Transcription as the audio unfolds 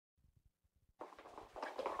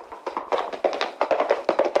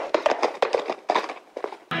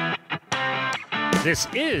This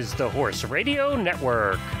is the Horse Radio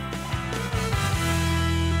Network.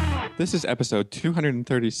 This is episode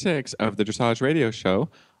 236 of the Dressage Radio Show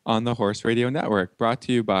on the Horse Radio Network, brought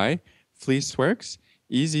to you by Fleeceworks,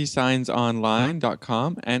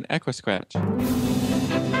 EasySignsOnline.com, and Equisquetch.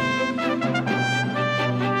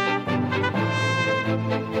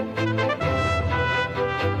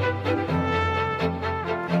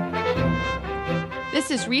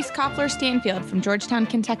 This is Reese Koffler-Stanfield from Georgetown,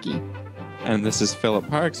 Kentucky. And this is Philip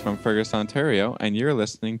Parks from Fergus, Ontario, and you're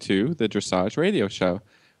listening to the Dressage Radio Show.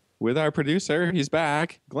 With our producer, he's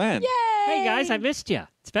back, Glenn. Yay! Hey guys, I missed you.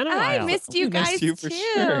 It's been a while. I missed you guys missed you for too.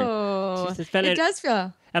 sure. It does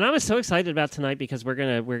feel. And I was so excited about tonight because we're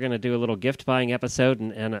gonna do a little gift buying episode,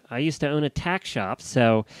 and I used to own a tack shop,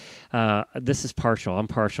 so this is partial. I'm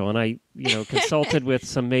partial, and I consulted with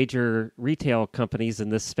some major retail companies in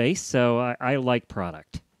this space, so I like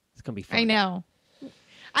product. It's gonna be fun. I know.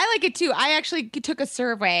 I like it too. I actually took a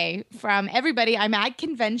survey from everybody. I'm at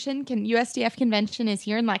convention. USDF convention is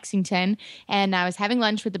here in Lexington. And I was having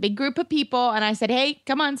lunch with a big group of people. And I said, hey,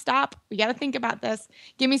 come on, stop. We got to think about this.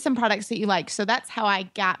 Give me some products that you like. So that's how I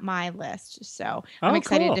got my list. So I'm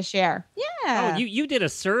excited to share. Yeah. Oh, you did a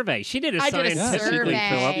survey. She did a scientifically,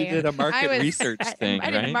 Philip. You did a market research thing, I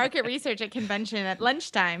did market research at convention at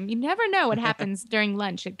lunchtime. You never know what happens during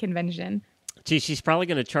lunch at convention. Gee, she's probably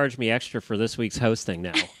going to charge me extra for this week's hosting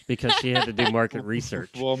now because she had to do market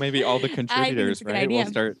research. Well, maybe all the contributors, right? We'll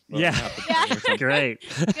start. Great.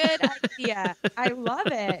 Good idea. I love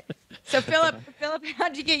it. So, Philip,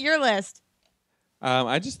 how'd you get your list?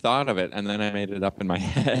 I just thought of it, and then I made it up in my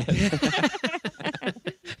head.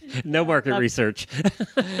 No market research.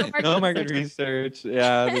 No market research.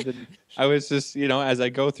 Yeah. I was just, as I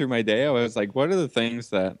go through my day, I was like, what are the things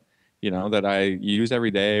that that I use every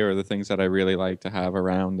day, or the things that I really like to have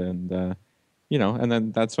around, and and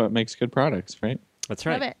then that's what makes good products, right? That's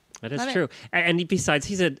right. Love it. That is true. And besides,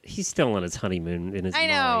 he's still on his honeymoon in his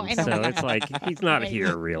mind. I know. So it's like he's not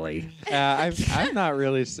here really. I've not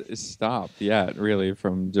really stopped yet, really,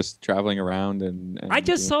 from just traveling around and I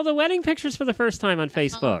just saw the wedding pictures for the first time on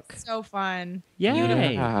Facebook. Oh, so fun.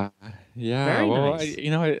 Yay. Yeah. Very well, nice.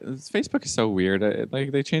 Facebook is so weird.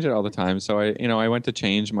 They change it all the time. So I went to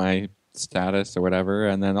change my status or whatever,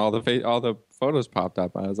 and then all the photos popped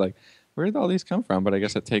up. I was like, where did all these come from? But I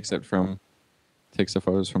guess it takes the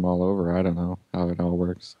photos from all over. I don't know how it all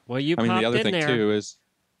works. Well, the other thing there. too is,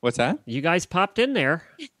 what's that? You guys popped in there.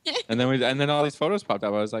 and then all these photos popped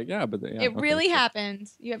up. I was like, yeah, but it really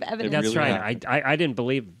happened. You have evidence. That's really right. I didn't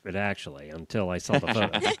believe it actually until I saw the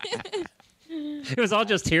photos. It was all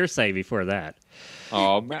just hearsay before that.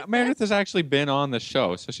 Oh, Meredith has actually been on the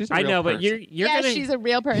show, so she's a real person. But you're gonna, she's a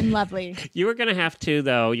real person, lovely. You are going to have to,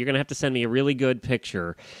 though. You're going to have to send me a really good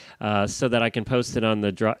picture so that I can post it on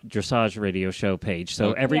the Dressage Radio Show page.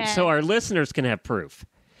 So so our listeners can have proof.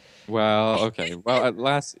 Well, okay. Well,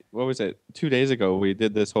 what was it? 2 days ago, we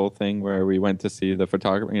did this whole thing where we went to see the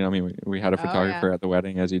photographer. We had a photographer at the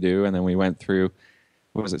wedding, as you do, and then we went through.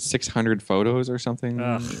 What was it, 600 photos or something?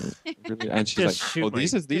 Really? And she's like,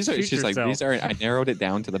 these are. She's like, these are. I narrowed it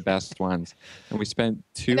down to the best ones, and we spent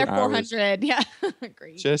 2 They're hours. 400, yeah.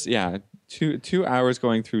 Great. Just 2 hours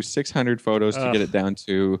going through 600 photos to get it down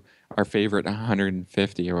to our favorite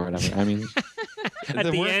 150 or whatever. I mean, at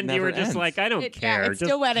the end, you were just like, I don't care. Yeah, it's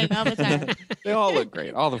still wedding all the time. They all look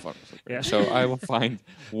great. All the photos look great. Yeah. So I will find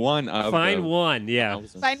one of Find one, yeah.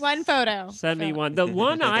 Find one photo. Send me one. The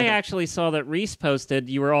one I actually saw that Reese posted,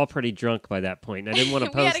 you were all pretty drunk by that point. I didn't want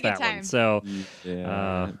to post that one. So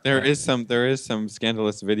there is some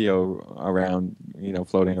scandalous video around,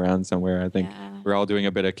 floating around somewhere. I think we're all doing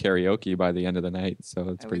a bit of karaoke by the end of the night, so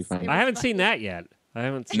it's pretty fun. I haven't seen that yet. I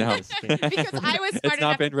haven't seen this. Because I was smart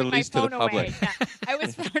enough to put my phone away. Yeah. I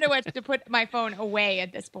was smart enough to put my phone away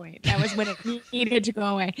at this point. That was when it needed to go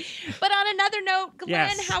away. But on another note,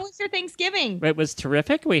 Glenn, how was your Thanksgiving? It was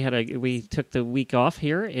terrific. We took the week off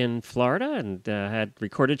here in Florida and had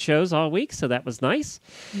recorded shows all week, so that was nice.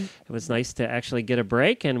 It was nice to actually get a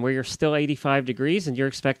break, and we're still 85 degrees, and you're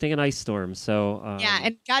expecting an ice storm. So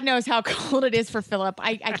and God knows how cold it is for Philip.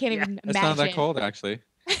 I can't even imagine. It's not that cold, actually.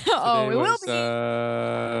 Oh, it will be.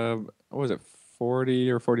 What was it,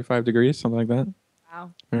 40 or 45 degrees, something like that?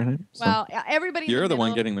 Wow. Right. Well, everybody. You're the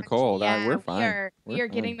one getting the cold. Yeah, we're fine. We are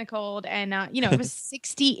getting the cold, and it was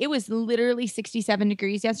 60. It was literally 67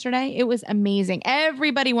 degrees yesterday. It was amazing.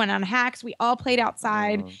 Everybody went on hacks. We all played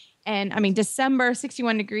outside. And I mean, December,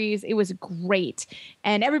 61 degrees. It was great.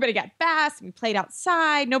 And everybody got fast. We played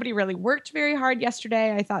outside. Nobody really worked very hard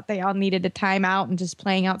yesterday. I thought they all needed a time out and just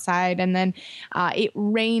playing outside. And then it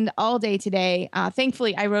rained all day today.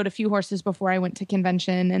 Thankfully, I rode a few horses before I went to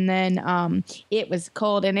convention. And then it was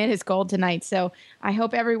cold, and it is cold tonight. So I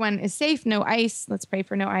hope everyone is safe. No ice. Let's pray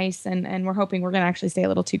for no ice. And we're hoping we're going to actually stay a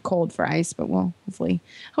little too cold for ice, but we'll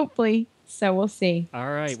hopefully. So we'll see.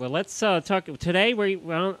 All right. Well, let's talk. Today,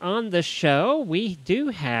 on the show, we do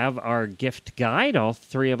have our gift guide. All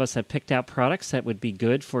three of us have picked out products that would be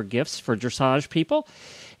good for gifts for dressage people.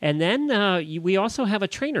 And then we also have a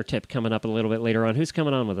trainer tip coming up a little bit later on. Who's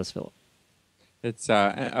coming on with us, Philip? It's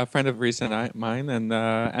a friend of recent mine, and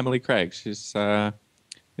Emily Craig. I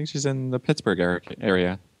think she's in the Pittsburgh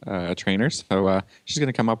area, a trainer. So she's going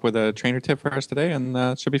to come up with a trainer tip for us today, and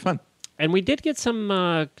it should be fun. And we did get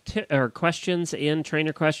some trainer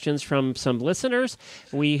questions from some listeners.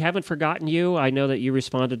 We haven't forgotten you. I know that you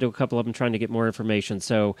responded to a couple of them trying to get more information,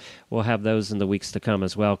 so we'll have those in the weeks to come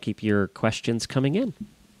as well. Keep your questions coming in.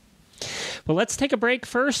 Well, let's take a break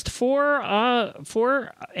first for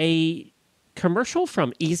a commercial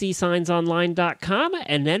from EasySignsOnline.com,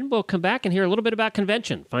 and then we'll come back and hear a little bit about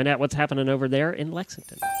convention, find out what's happening over there in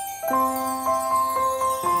Lexington.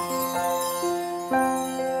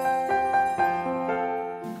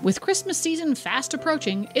 With Christmas season fast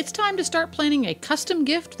approaching, it's time to start planning a custom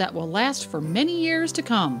gift that will last for many years to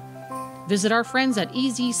come. Visit our friends at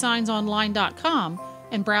EasySignsOnline.com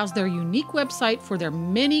and browse their unique website for their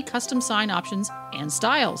many custom sign options and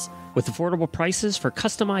styles. With affordable prices for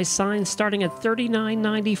customized signs starting at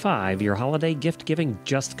 $39.95, your holiday gift giving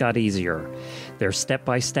just got easier. Their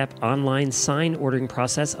step-by-step online sign ordering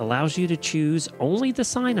process allows you to choose only the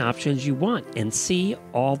sign options you want and see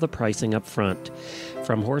all the pricing up front.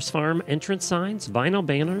 From horse farm entrance signs, vinyl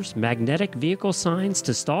banners, magnetic vehicle signs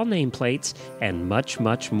to stall nameplates, and much,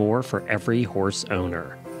 much more for every horse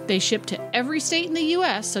owner. They ship to every state in the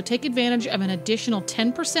U.S., so take advantage of an additional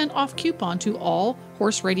 10% off coupon to all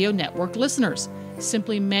Horse Radio Network listeners.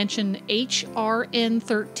 Simply mention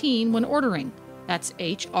HRN13 when ordering. That's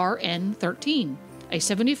HRN13. A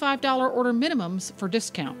 $75 order minimums for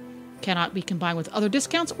discount. Cannot be combined with other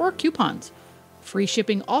discounts or coupons. Free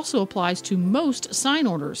shipping also applies to most sign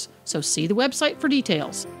orders, so see the website for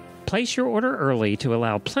details. Place your order early to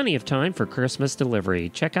allow plenty of time for Christmas delivery.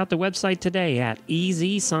 Check out the website today at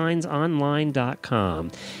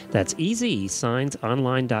EasySignsOnline.com. That's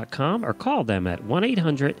EasySignsOnline.com, or call them at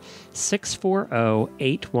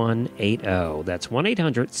 1-800-640-8180. That's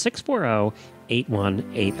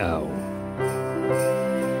 1-800-640-8180.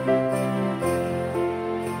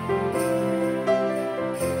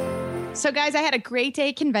 So, guys, I had a great day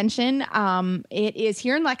at convention. It is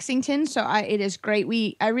here in Lexington, so it is great.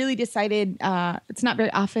 I really decided it's not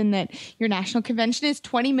very often that your national convention is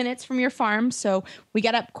 20 minutes from your farm. So we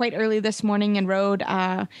got up quite early this morning and rode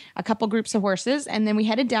a couple groups of horses, and then we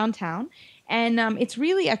headed downtown. And it's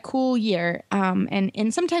really a cool year.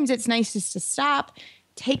 And sometimes it's nice just to stop,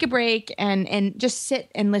 take a break, and just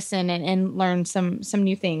sit and listen and learn some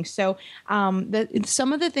new things. So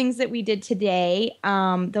some of the things that we did today,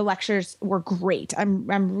 the lectures were great.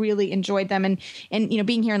 I'm really enjoyed them. And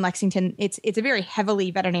being here in Lexington, it's a very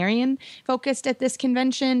heavily veterinarian focused at this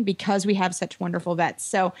convention because we have such wonderful vets.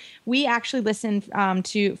 So we actually listened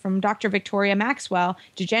from Dr. Victoria Maxwell,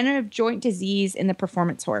 Degenerative Joint Disease in the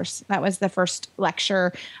Performance Horse. That was the first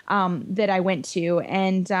lecture that I went to.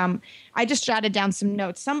 And I just jotted down some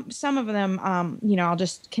notes. Some of them, I'll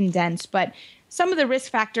just condense. But some of the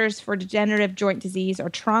risk factors for degenerative joint disease are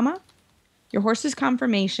trauma, your horse's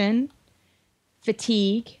conformation,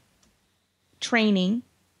 fatigue, training,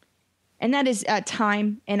 and that is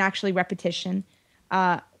time and actually repetition,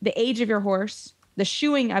 the age of your horse, the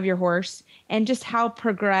shoeing of your horse, and just how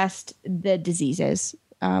progressed the disease is.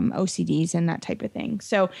 OCDs and that type of thing.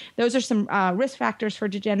 So those are some risk factors for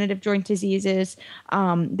degenerative joint diseases.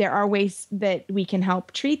 There are ways that we can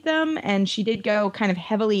help treat them. And she did go kind of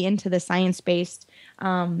heavily into the science-based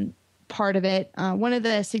part of it. One of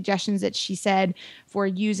the suggestions that she said for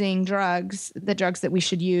using the drugs that we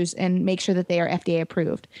should use and make sure that they are FDA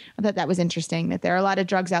approved. I thought that was interesting, that there are a lot of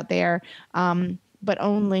drugs out there, but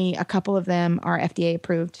only a couple of them are FDA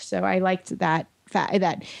approved. So I liked that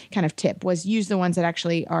kind of tip, was use the ones that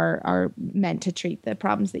actually are meant to treat the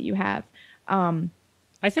problems that you have.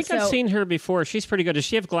 I think I've seen her before. She's pretty good. Does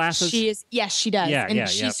she have glasses? She is. Yes, she does. Yeah,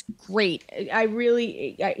 she's great.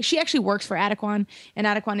 She actually works for Adequan, and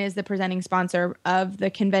Adequan is the presenting sponsor of the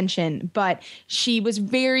convention. But she was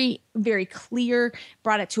very, very clear,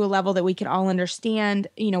 brought it to a level that we could all understand.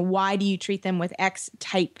 Why do you treat them with X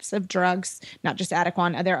types of drugs, not just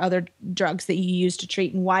Adequan? There are other drugs that you use to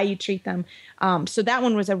treat, and why you treat them. So that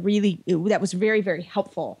one was that was very, very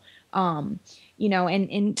helpful.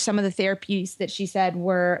 And some of the therapies that she said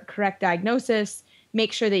were correct diagnosis,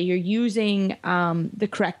 make sure that you're using the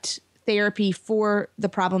correct therapy for the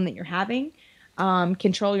problem that you're having,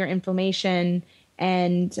 control your inflammation,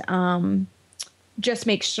 and just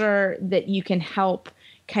make sure that you can help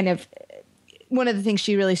kind of. One of the things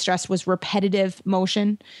she really stressed was repetitive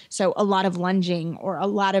motion. So a lot of lunging or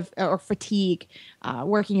or fatigue,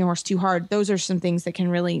 working your horse too hard. Those are some things that can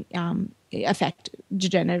really affect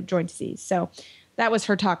degenerative joint disease. So that was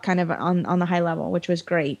her talk kind of on the high level, which was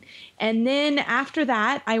great. And then after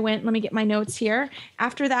that, I went, let me get my notes here.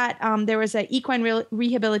 After that, there was an equine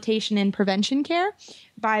rehabilitation and prevention care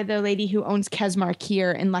by the lady who owns Kesmark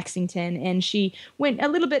here in Lexington. And she went a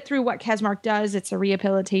little bit through what Kesmark does. It's a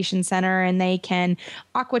rehabilitation center, and they can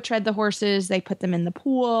aqua tread the horses. They put them in the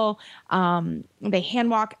pool. They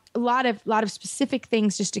hand walk, a lot of specific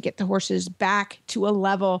things just to get the horses back to a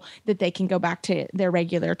level that they can go back to their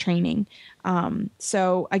regular training.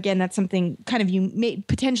 So again, that's something kind of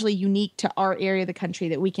potentially unique to our area of the country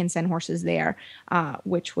that we can send horses there,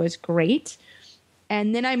 which was great.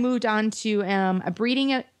 And then I moved on to a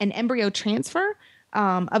breeding and embryo transfer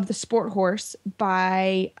of the sport horse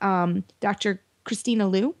by Dr. Christina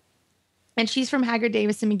Liu. And she's from Haggard,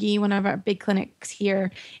 Davis, and McGee, one of our big clinics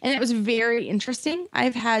here. And it was very interesting.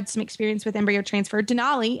 I've had some experience with embryo transfer.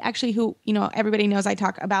 Denali, actually, who, everybody knows I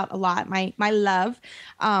talk about a lot, my love,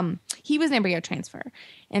 he was an embryo transfer.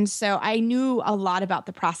 And so I knew a lot about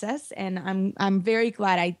the process, and I'm very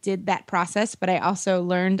glad I did that process. But I also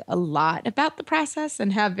learned a lot about the process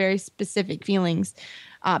and have very specific feelings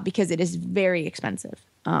because it is very expensive.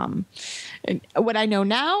 What I know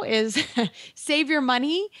now is save your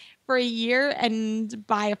money for a year and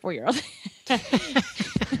buy a 4-year-old.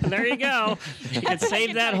 There you go. You can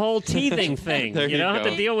save that whole teething thing. You don't have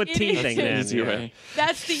to deal with teething. That's the easy way.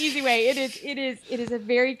 That's the easy way. It is a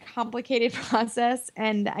very complicated process.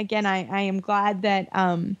 And again, I am glad that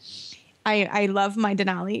I love my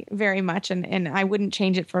Denali very much, and I wouldn't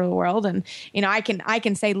change it for the world. And I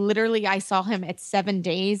can say literally I saw him at 7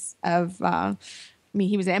 days of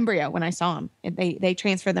he was an embryo when I saw him. They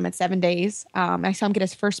transferred them at 7 days. I saw him get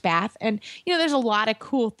his first bath. And, there's a lot of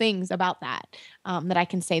cool things about that I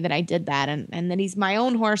can say that I did that. And that he's my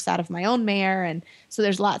own horse out of my own mare. And so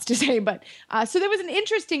there's lots to say. But so there was an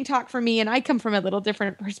interesting talk for me. And I come from a little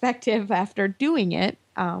different perspective after doing it.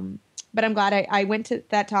 But I'm glad I went to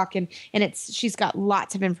that talk. And she's got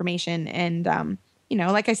lots of information. And,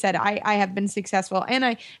 like I said, I have been successful and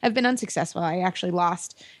I have been unsuccessful. I actually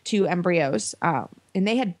lost 2 embryos and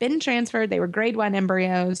they had been transferred. They were grade 1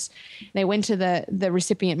 embryos. They went to the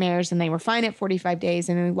recipient mares and they were fine at 45 days.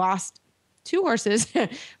 And we lost 2 horses,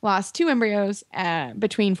 lost 2 embryos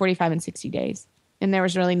between 45 and 60 days. And there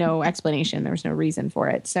was really no explanation. There was no reason for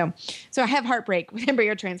it. So I have heartbreak with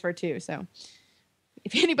embryo transfer too. So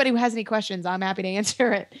if anybody has any questions, I'm happy to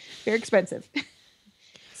answer it. Very expensive.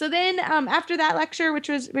 So then after that lecture, which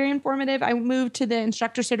was very informative, I moved to the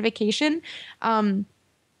instructor certification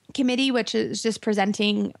committee, which is just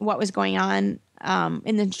presenting what was going on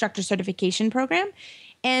in the instructor certification program.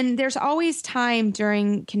 And there's always time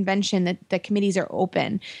during convention that the committees are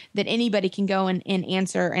open, that anybody can go and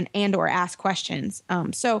answer and or ask questions.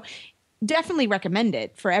 So definitely recommend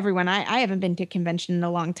it for everyone. I haven't been to convention in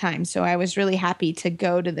a long time, so I was really happy to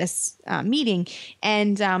go to this meeting.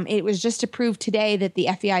 And it was just approved today that the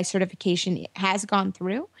FEI certification has gone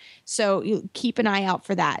through. So you keep an eye out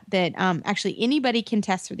for that. That actually anybody can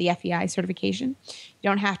test for the FEI certification. You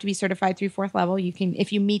don't have to be certified through 4th level. You can,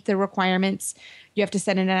 if you meet the requirements, you have to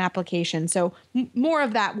send in an application. So more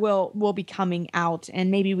of that will be coming out,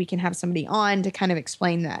 and maybe we can have somebody on to kind of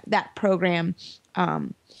explain that program.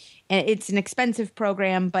 And it's an expensive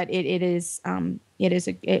program, but it is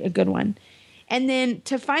a good one. And then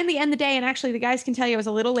to finally end the day, and actually the guys can tell you I was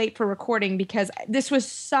a little late for recording because this was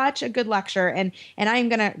such a good lecture. And I'm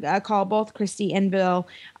going to call both Christy and Bill,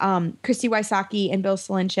 Christy Wysocki and Bill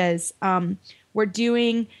Sanchez. We're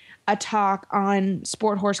doing a talk on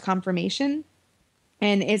sport horse conformation.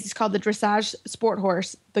 And it's called the Dressage Sport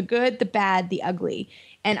Horse, the Good, the Bad, the Ugly.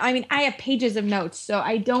 And I mean, I have pages of notes, so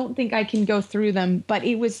I don't think I can go through them, but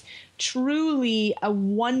it was truly a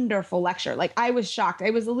wonderful lecture. Like, I was shocked. I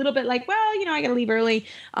was a little bit like, well, I got to leave early.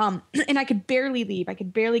 And I could barely leave. I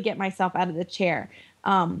could barely get myself out of the chair.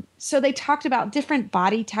 So they talked about different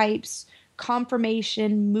body types,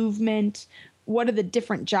 conformation, movement, what are the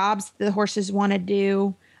different jobs the horses want to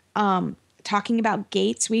do. Talking about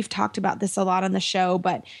gaits. We've talked about this a lot on the show,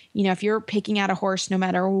 but if you're picking out a horse, no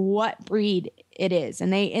matter what breed it is,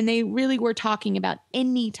 and they really were talking about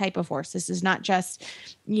any type of horse. This is not just,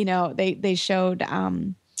 they showed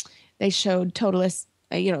Totalist.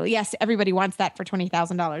 Yes, everybody wants that for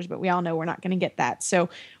 $20,000, but we all know we're not going to get that. So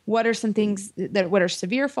what are some things what are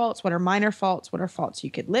severe faults? What are minor faults? What are faults you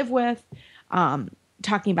could live with?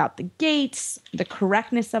 Talking about the gaits, the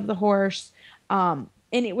correctness of the horse.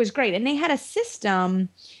 And it was great. And they had a system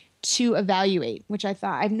to evaluate, which I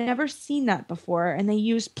thought, I've never seen that before. And they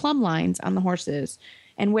used plumb lines on the horses.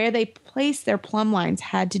 And where they placed their plumb lines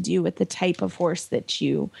had to do with the type of horse that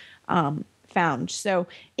you found. So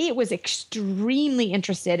it was extremely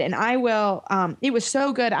interested. And I will, it was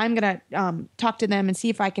so good. I'm going to talk to them and see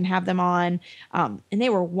if I can have them on. And they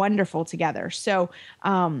were wonderful together. So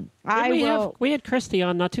we had Christy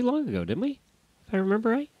on not too long ago, didn't we? If I remember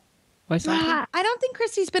right. I don't think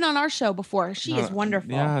Christy's been on our show before. She is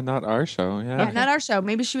wonderful. Yeah, not our show. Yeah, not our show.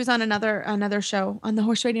 Maybe she was on another show on the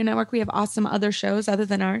Horse Radio Network. We have awesome other shows other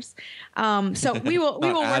than ours. So we will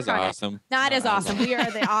work on awesome. it. Not as awesome. We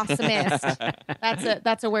are the awesomest.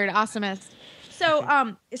 That's a word, awesomest.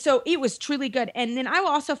 So it was truly good. And then I will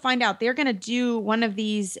also find out they're going to do one of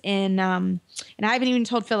these in, and I haven't even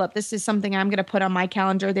told Philip, this is something I'm going to put on my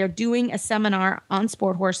calendar. They're doing a seminar on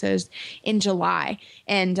sport horses in July.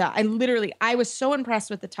 And I was so impressed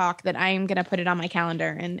with the talk that I am going to put it on my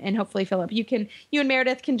calendar. And hopefully, Philip, you and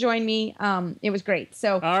Meredith can join me. It was great.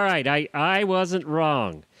 So, all right. I wasn't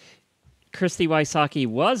wrong. Christy Wysocki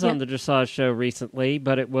was on the Dressage show recently,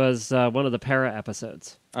 but it was one of the para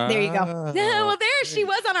episodes. There you go. Well, there she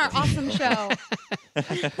was on our awesome show.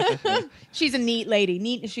 She's a neat lady.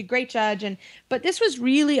 She's a great judge. But this was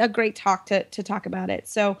really a great talk to talk about it.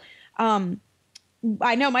 So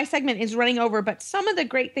I know my segment is running over, but some of the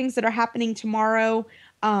great things that are happening tomorrow,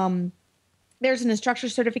 there's an instructor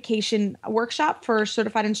certification workshop for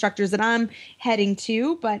certified instructors that I'm heading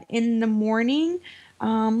to. But in the morning,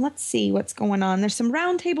 let's see what's going on. There's some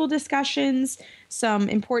roundtable discussions, some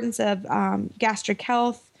importance of gastric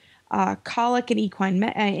health, colic and equine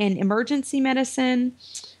and emergency medicine.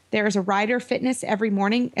 There's a rider fitness every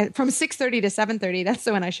morning from 6:30 to 7:30. That's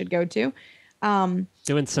the one I should go to.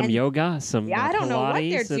 Doing some yoga, I don't know what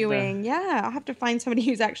they're doing. Yeah, I'll have to find somebody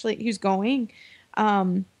who's going.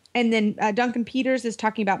 And then Duncan Peters is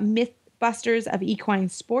talking about mythbusters of equine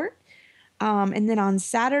sport. And then on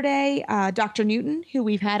Saturday, Dr. Newton, who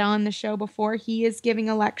we've had on the show before, he is giving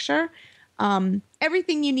a lecture.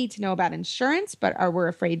 Everything you need to know about insurance, but we're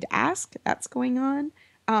afraid to ask. That's going on.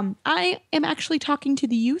 I am actually talking to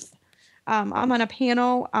the youth. I'm on a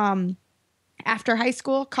panel after high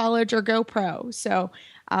school, college, or go pro. So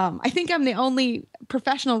I think I'm the only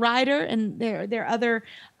professional rider, and there are other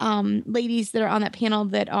ladies that are on that panel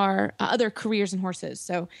that are other careers in horses.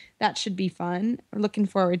 So that should be fun. We're looking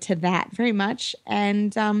forward to that very much.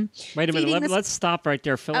 And wait a minute, let's stop right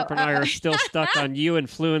there. Philip and I are still stuck on you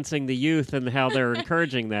influencing the youth and how they're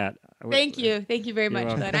encouraging that. Thank you very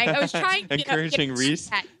much, Glenn. I was trying to encouraging Reese.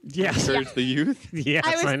 Yes, encourage the youth. Yes,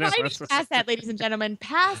 I was trying to pass that, ladies and gentlemen,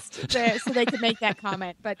 so they could make that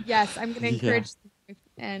comment. But yes, I'm going to encourage.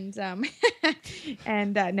 And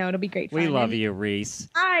no, it'll be great fun. We love you, Reese.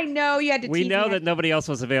 I know you had to. We know that nobody else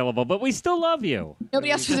was available, but we still love you.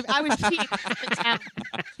 Nobody else was. I was cheap.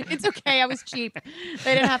 It's okay. I was cheap.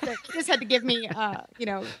 They didn't have to. They just had to give me,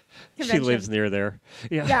 convention. She lives near there.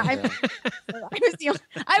 Yeah. Yeah.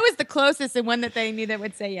 I was the closest and one that they knew that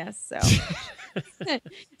would say yes. So.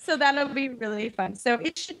 So that'll be really fun. So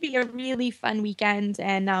it should be a really fun weekend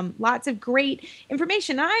and lots of great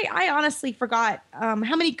information. I honestly forgot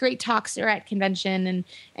how many great talks are at convention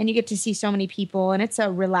and you get to see so many people and it's a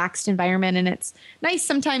relaxed environment and it's nice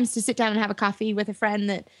sometimes to sit down and have a coffee with a friend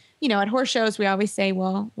that, at horse shows, we always say,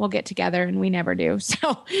 well, we'll get together and we never do.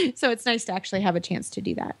 So it's nice to actually have a chance to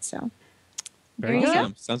do that. So very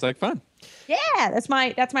awesome. Sounds like fun. Yeah, that's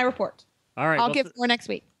my report. All right. I'll give more next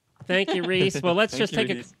week. Thank you, Reese. Well, let's just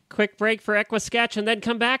take a quick break for Equisketch and then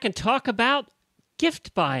come back and talk about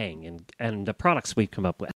gift buying and the products we've come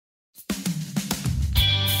up with.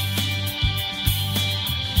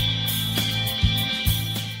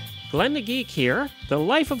 Glenn the Geek here. The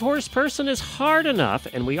life of horse person is hard enough,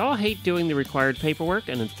 and we all hate doing the required paperwork,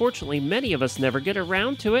 and unfortunately many of us never get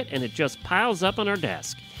around to it, and it just piles up on our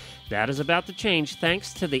desk. That is about to change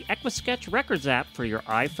thanks to the EquiSketch Records app for your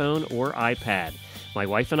iPhone or iPad. My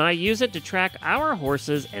wife and I use it to track our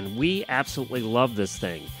horses, and we absolutely love this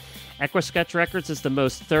thing. EquiSketch Records is the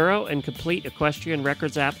most thorough and complete equestrian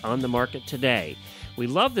records app on the market today. We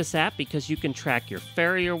love this app because you can track your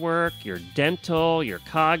farrier work, your dental, your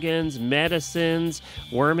coggins, medicines,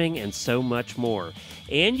 worming, and so much more.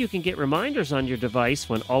 And you can get reminders on your device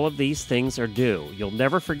when all of these things are due. You'll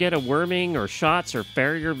never forget a worming or shots or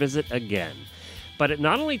farrier visit again. But it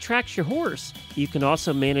not only tracks your horse, you can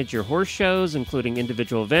also manage your horse shows, including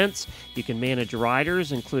individual events. You can manage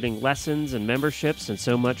riders, including lessons and memberships, and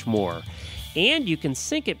so much more. And you can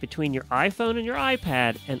sync it between your iPhone and your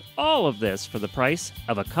iPad, and all of this for the price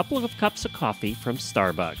of a couple of cups of coffee from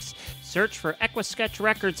Starbucks. Search for EquiSketch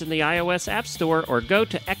Records in the iOS App Store or go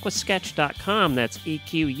to equisketch.com. That's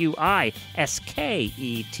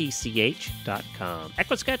EquiSketch.com.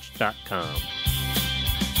 EquiSketch.com.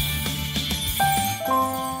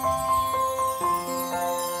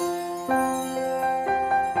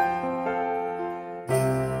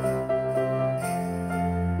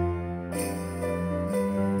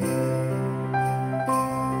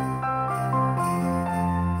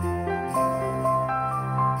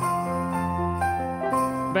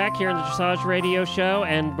 Back here on the Dressage Radio Show,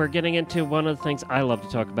 and we're getting into one of the things I love to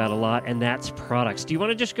talk about a lot, and that's products. Do you want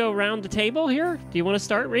to just go around the table here? Do you want to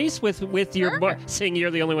start, Reese, with your seeing you're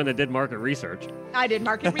the only one that did market research? I did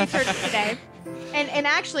market research today. And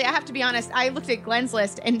actually, I have to be honest, I looked at Glenn's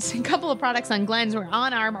list, and a couple of products on Glenn's were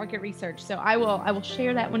on our market research, so I will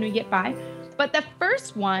share that when we get by. But the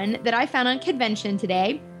first one that I found on convention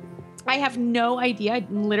today, I have no idea. I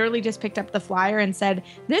literally just picked up the flyer and said,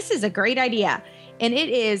 this is a great idea. And it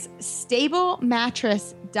is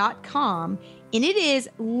stablemattress.com. And it is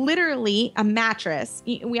literally a mattress.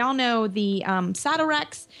 We all know the saddle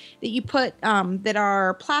racks that you put that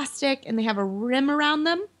are plastic and they have a rim around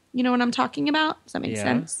them. You know what I'm talking about? Does that make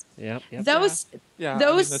sense? Yep. Those,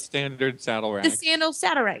 the standard saddle rack. The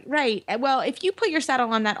saddle rack, right. Well, if you put your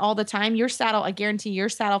saddle on that all the time, your saddle, I guarantee your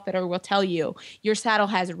saddle fitter will tell you your saddle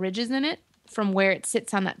has ridges in it from where it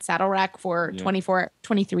sits on that saddle rack for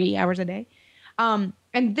 23 hours a day. And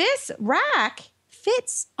this rack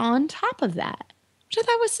fits on top of that, which I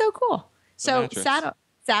thought was so cool. So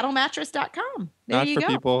saddlemattress.com. There you go.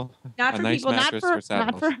 Not for people. Not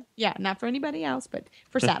for anybody else, but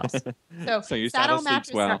for saddles. So your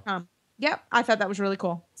saddlemattress.com. Well. Yep. I thought that was really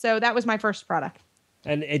cool. So that was my first product.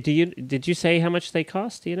 And did you say how much they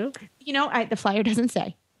cost? Do you know? The flyer doesn't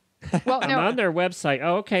say. Well, I'm on their website.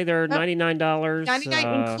 Oh, okay. They're $99.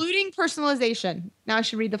 $99, including personalization. Now I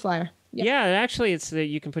should read the flyer. Yep. Yeah, actually, it's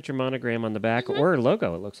you can put your monogram on the back or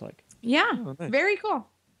logo. It looks like. Yeah, nice. Very cool.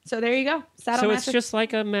 So there you go. Saddle mattress. It's just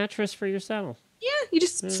like a mattress for your saddle. Yeah, you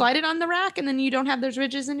just slide it on the rack, and then you don't have those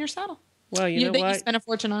ridges in your saddle. Well, you know what? You spend a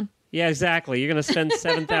fortune on. Yeah, exactly. You're going to spend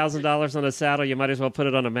 $7,000 on a saddle. You might as well put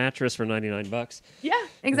it on a mattress for $99. Yeah,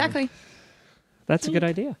 exactly. That's a good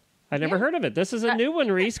idea. I never heard of it. This is a new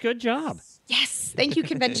one, Reese. Good job. Yes. Thank you,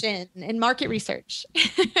 convention and market research.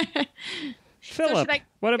 Philip,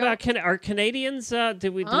 what about are Canadians?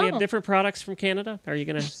 Do we have different products from Canada? Are you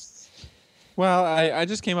going to? Well, I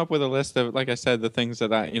just came up with a list of, like I said, the things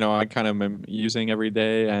that I kind of am using every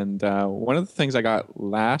day. And one of the things I got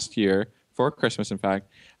last year for Christmas, in fact,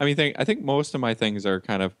 I think most of my things are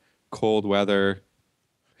kind of cold weather.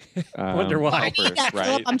 Wonder why? Helpers,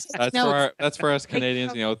 right? That's for us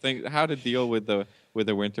Canadians. How to deal with the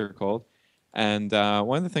winter cold. And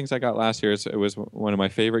one of the things I got last year it was one of my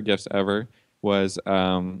favorite gifts ever was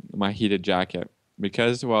my heated jacket,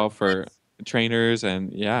 because for trainers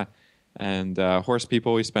and horse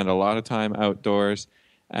people, we spend a lot of time outdoors,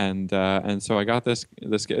 and so I got this.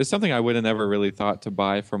 It's something I would have never really thought to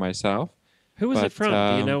buy for myself. Who was it from?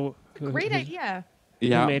 Do you know? Great idea.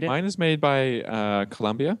 Yeah, mine is made by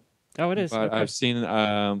Columbia. Oh, it is. But okay. I've seen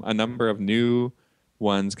a number of new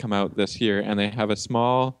ones come out this year, and they have a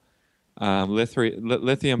small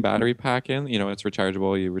lithium battery pack in. It's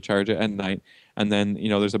rechargeable. You recharge it at night, and then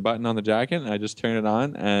there's a button on the jacket, and I just turn it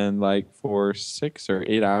on, and for 6 or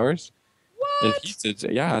 8 hours, it heats it.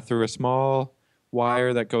 Yeah, through a small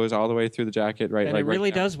wire that goes all the way through the jacket. Right, and it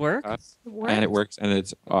really does work. And it works, and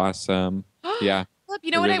it's awesome. Yeah.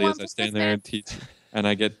 You know what I want? I stand there and teach, and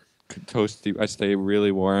I get toasty. I stay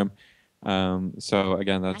really warm. So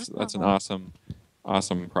again, that's an awesome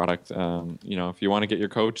awesome product. If you want to get your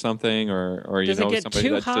coach something, or Does it get somebody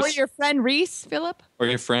too that's hot? Or just, your friend Reese, Philip? or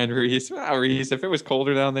your friend Reese. Well, Reese, if it was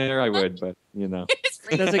colder down there, I would, but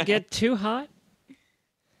Does it get too hot?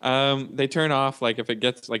 They turn off like if it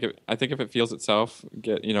gets I think if it feels itself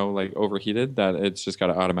get like overheated, that it's just got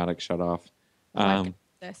an automatic shut off.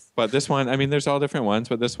 This. But this one, I mean, there's all different ones,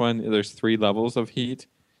 but this one there's 3 levels of heat.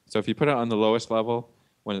 So if you put it on the lowest level,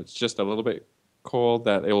 when it's just a little bit cold,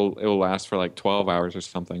 that it will last for like 12 hours or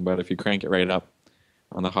something. But if you crank it right up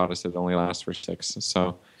on the hottest, it only lasts for 6.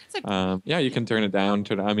 So you can turn it down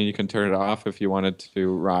to. I mean, you can turn it off if you wanted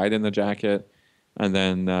to ride in the jacket. And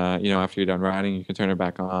then, after you're done riding, you can turn it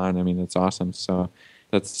back on. I mean, it's awesome. So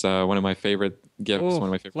that's one of my favorite gifts. One of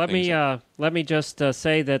my favorite things. Let me just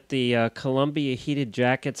say that the Columbia heated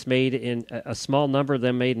jackets made in a small number of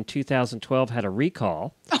them made in 2012 had a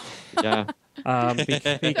recall. Yeah.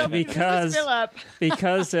 Because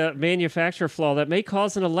manufacturer flaw that may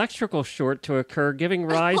cause an electrical short to occur, giving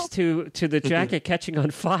rise to the jacket catching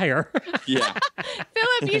on fire. Yeah.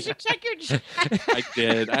 Philip, you should check your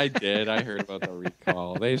jacket. I did. I heard about the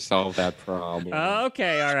recall. They solved that problem.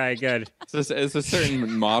 Okay, all right, good. It's a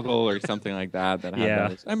certain model or something like that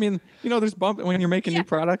had those. I mean, there's bumps when you're making new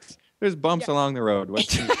products. There's bumps along the road.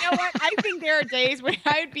 You know what? I think there are days where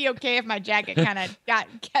I would be okay if my jacket kind of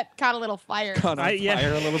caught a little fire. Caught on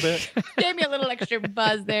fire a little bit. Gave me a little extra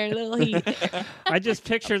buzz there, a little heat. I just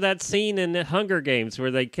picture that scene in the Hunger Games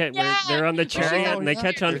where where they're on the chariot and they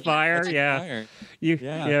catch on fire.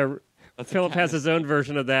 Philip has his own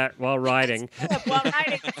version of that while riding. Philip, while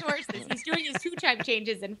riding his horses, he's doing his 2-time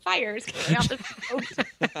changes and fires coming out the boat.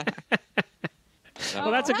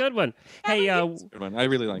 Well, that's a good one. Hey, that's a good one. I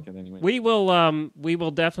really like it anyway. We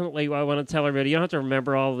will definitely. I want to tell everybody, you don't have to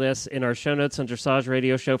remember all of this in our show notes on Dressage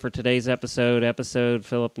Radio Show for today's episode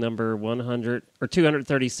Philip number 100 or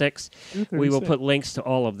 236. We will put links to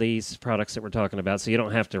all of these products that we're talking about, so you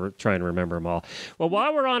don't have to try and remember them all. Well,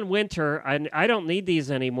 while we're on winter, I don't need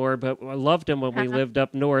these anymore, but I loved them when we lived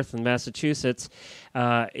up north in Massachusetts.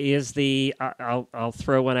 I'll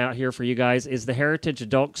throw one out here for you guys. Is the Heritage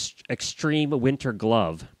Adult Extreme Winter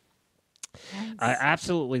Glove. Nice. I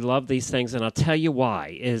absolutely love these things, and I'll tell you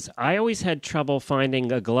why. Is I always had trouble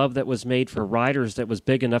finding a glove that was made for riders that was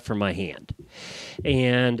big enough for my hand,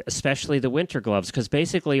 and especially the winter gloves, because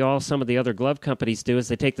basically all some of the other glove companies do is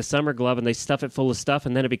they take the summer glove and they stuff it full of stuff,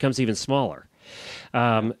 and then it becomes even smaller.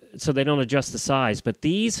 So they don't adjust the size, but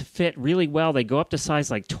these fit really well. They go up to size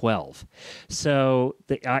like 12. So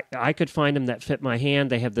I could find them that fit my hand.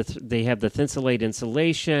 They have the Thinsulate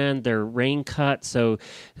insulation. They're rain cut, so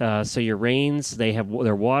your rains. They're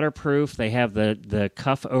waterproof. They have the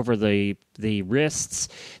cuff over the wrists.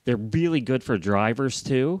 They're really good for drivers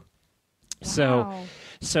too. Wow.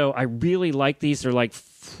 So I really like these. They're like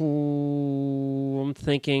I'm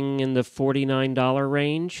thinking in the $49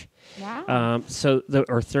 range. Wow.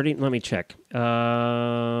 Or 30. Let me check.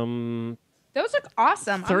 Those look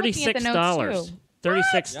awesome. $36.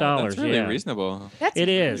 $36. That's really reasonable. It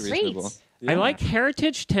is reasonable. I like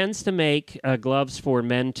Heritage tends to make gloves for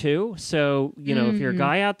men too. So, if you're a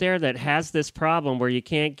guy out there that has this problem where you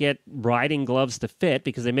can't get riding gloves to fit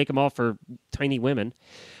because they make them all for tiny women,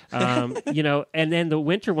 and then the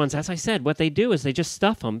winter ones, as I said, what they do is they just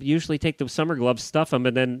stuff them. Usually take the summer gloves, stuff them,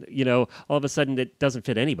 and then, all of a sudden it doesn't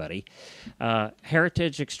fit anybody.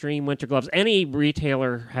 Heritage Extreme Winter Gloves. Any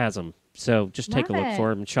retailer has them. So just take a look for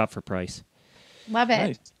them and shop for price. Love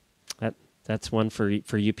it. Nice. That's one for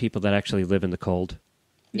you people that actually live in the cold.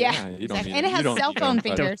 Yeah, you don't need and it has cell phone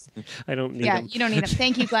fingers. I don't need them. You don't need them.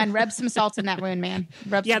 Thank you, Glenn. Rub some salt in that wound, man.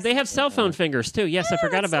 They have cell phone fingers too. Yes, I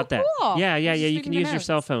forgot about that. Cool. Yeah. You can use your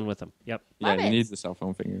cell phone with them. Yep. Love you it. need the cell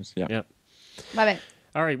phone fingers. Yeah. Yep. Love it.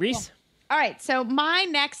 All right, Reese. Cool. All right, so my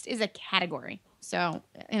next is a category. So,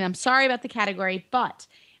 and I'm sorry about the category, but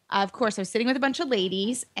of course, I was sitting with a bunch of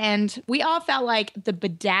ladies, and we all felt like the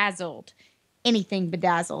bedazzled. Anything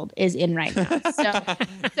bedazzled is in right now.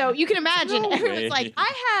 So you can imagine everyone's like,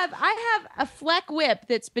 I have a Fleck whip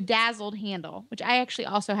that's bedazzled handle, which I actually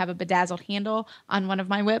also have a bedazzled handle on one of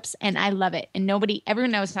my whips, and I love it. And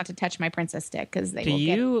everyone knows not to touch my princess stick because they will get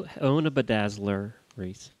it. Do you own a bedazzler,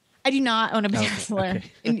 Reese? I do not own a bedazzler.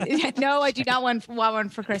 Okay. No, I do not want one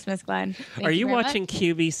for Christmas, Glenn. Are you watching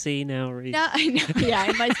QVC now, Reese? No, yeah,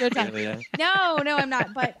 in my spare time. No, I'm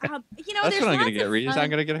not. But that's what I'm gonna get, Reese.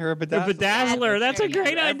 I'm gonna get her a bedazzler. The bedazzler. That's a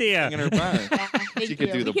great idea. In her barn. She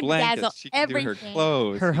could do the blankets. She could do her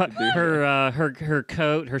clothes. Her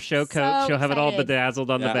coat, her show coat. She'll have it all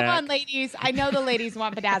bedazzled on the back. Come on, ladies. I know the ladies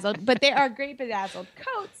want bedazzled, but there are great bedazzled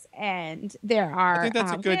coats. And there are. I think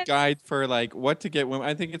that's a good guide for like what to get women.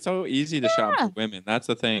 I think it's so easy to shop for women. That's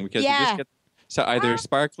the thing because you So either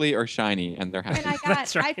sparkly or shiny, and they're happy. And I got,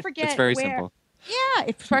 That's right. I forget It's very where. simple. Yeah,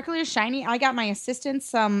 if sparkly or shiny, I got my assistant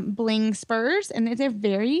some bling spurs, and they're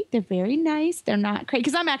very nice. They're not crazy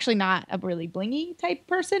because I'm actually not a really blingy type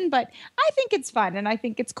person, but I think it's fun and I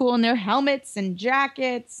think it's cool. And they're helmets and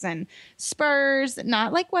jackets and spurs,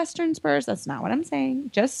 not like Western spurs. That's not what I'm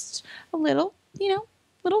saying. Just a little,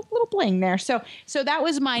 little bling there. So that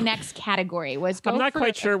was my next category. I'm not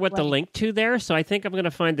quite sure what to link to there, so I think I'm going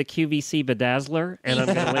to find the QVC Bedazzler, and I'm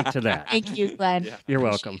going to link to that. Thank you, Glenn. Yeah. You're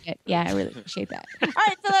welcome. Yeah, I really appreciate that. All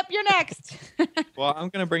right, Philip, you're next. Well, I'm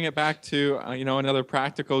going to bring it back to another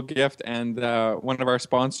practical gift, and one of our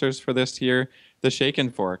sponsors for this year, the Shake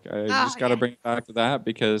and Fork. I just got to bring it back to that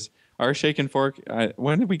because our Shake and Fork.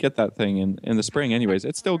 When did we get that thing in the spring? Anyways,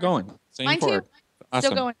 it's still going. Same Mine fork. too. Awesome.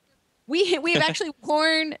 Still going. We've actually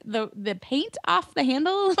worn the paint off the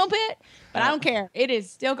handle a little bit, but I don't care. It is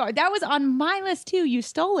still going. That was on my list too. You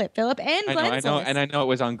stole it, Philip, and Glenn's list. And I know it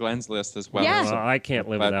was on Glenn's list as well. Yeah. Well, I can't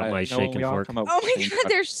live without my Shake and Fork. Oh my God,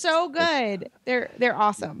 they're so good. They're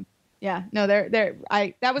awesome. Yeah, no, that was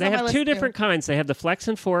They on my have list two different kinds. They have the Flex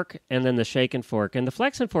and Fork, and then the Shake and Fork. And the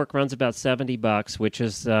Flex and Fork runs about $70, which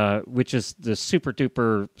is the super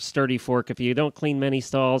duper sturdy fork if you don't clean many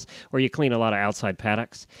stalls or you clean a lot of outside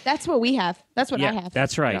paddocks. That's what we have. That's what I have.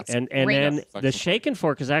 That's right. Yeah, and great. then the Shake and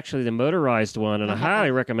Fork is actually the motorized one, and I highly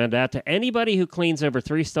recommend that to anybody who cleans over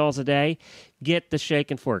 3 stalls a day. Get the Shake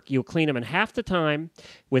and Fork. You'll clean them in half the time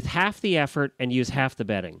with half the effort and use half the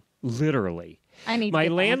bedding. Literally. I need My to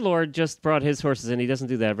get landlord just brought his horses in. He doesn't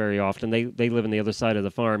do that very often. They live on the other side of the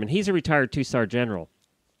farm, and he's a retired 2-star general.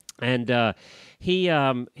 And he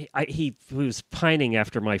was pining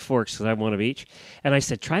after my forks because I have one of each. And I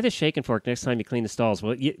said, try the Shake and Fork next time you clean the stalls.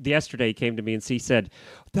 Well, yesterday he came to me and he said,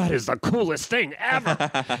 that is the coolest thing ever.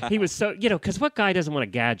 He was so, because what guy doesn't want a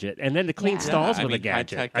gadget? And then to clean stalls with a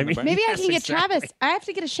gadget. Maybe I can get Travis. I have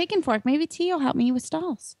to get a Shake and Fork. Maybe T will help me with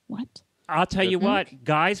stalls. What? I'll tell you what,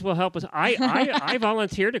 guys will help us. I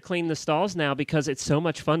volunteer to clean the stalls now because it's so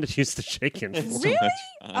much fun to use the Shake and Fork. Really?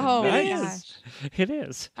 Oh my Nice. gosh. It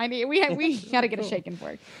is. I mean, we got to get a Shake and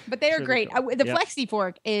Fork, but they are great. The Yep. Flexi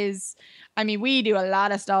Fork is, we do a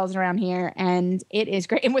lot of stalls around here, and it is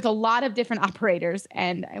great, and with a lot of different operators.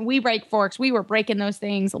 And we break forks. We were breaking those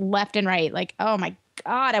things left and right. Like, oh my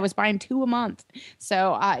God, I was buying 2 a month.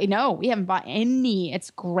 So no, we haven't bought any.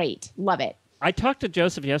 It's great. Love it. I talked to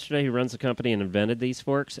Joseph yesterday, who runs the company and invented these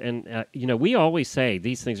forks. And, we always say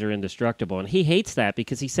these things are indestructible. And he hates that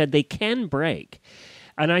because he said they can break.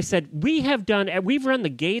 And I said, we've run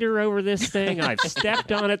the gator over this thing. I've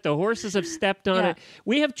stepped on it. The horses have stepped on it.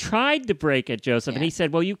 We have tried to break it, Joseph. And he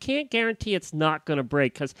said, well, you can't guarantee it's not going to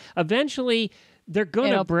break because eventually they're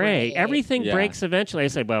going to break. Everything breaks eventually. I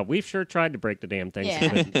said, well, we've sure tried to break the damn things.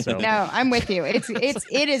 Yeah. So. No, I'm with you.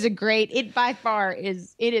 It is a great, it by far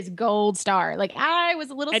is gold star. Like I was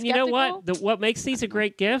a little And skeptical. you know what? What makes these a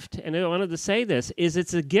great gift, and I wanted to say this, is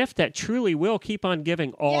it's a gift that truly will keep on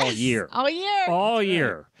giving all year. All year. All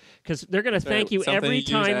year. Because they're going to thank you Something every you use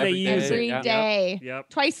time they every use day. it. Every day. Yep.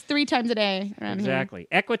 Twice, 3 times a day around Exactly.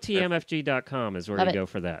 EquityMFG.com is where Love you it. go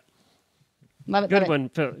for that. here. Love it. Good love one.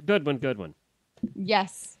 Good one. It.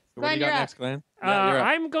 Yes. So what do you Glenn, got you're next, up. Glenn? Yeah, you're up.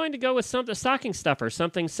 I'm going to go with a stocking stuffer,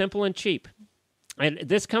 something simple and cheap. And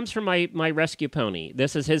this comes from my rescue pony.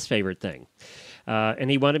 This is his favorite thing.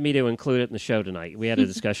 And he wanted me to include it in the show tonight. We had a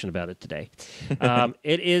discussion about it today.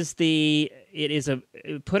 It is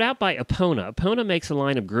put out by Epona. Epona makes a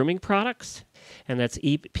line of grooming products, and that's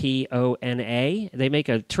EPONA. They make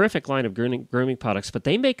a terrific line of grooming products, but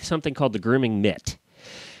they make something called the grooming mitt.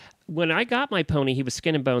 When I got my pony, he was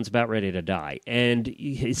skin and bones, about ready to die, and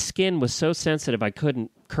his skin was so sensitive I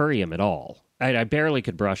couldn't curry him at all. I barely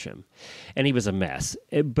could brush him, and he was a mess.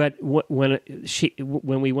 But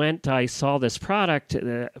when we went, I saw this product at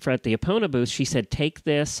the Epona booth. She said, take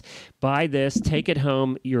this, buy this, take it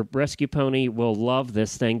home. Your rescue pony will love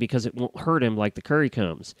this thing because it won't hurt him like the curry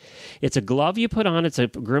combs. It's a glove you put on. It's a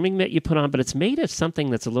grooming mitt you put on, but it's made of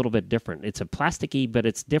something that's a little bit different. It's a plasticky, but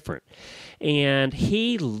it's different. And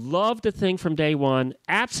he loved the thing from day one,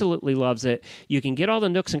 absolutely loves it. You can get all the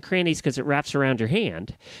nooks and crannies because it wraps around your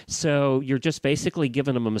hand. So you're just basically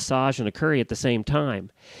giving them a massage and a curry at the same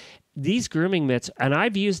time. These grooming mitts, and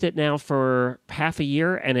I've used it now for half a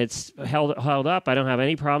year, and it's held up. I don't have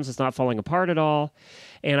any problems. It's not falling apart at all.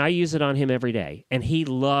 And I use it on him every day, and he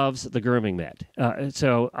loves the grooming mitt.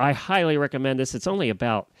 So I highly recommend this. It's only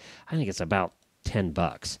about, I think it's about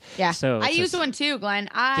 $10. Yeah. So I use one too, Glenn.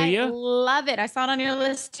 Do I you? love it. I saw it on your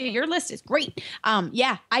list too. Your list is great.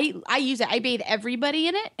 Yeah, I use it. I bathe everybody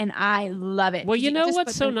in it, and I love it. Well, you know just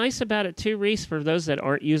what's put so the- nice about it too, Reese, for those that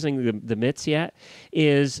aren't using the mitts yet,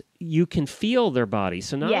 is you can feel their body.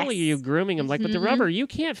 So not only are you grooming them, like with the rubber, you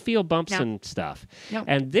can't feel bumps and stuff. Nope.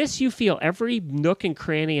 And this, you feel every nook and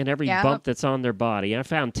cranny and every bump that's on their body. I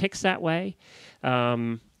found ticks that way.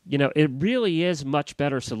 You know, it really is much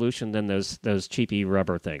better solution than those cheapy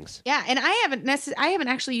rubber things. Yeah, and I haven't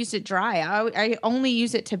actually used it dry. I only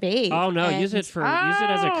use it to bathe. Oh no, use it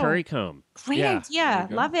as a curry Oh, comb. Great idea.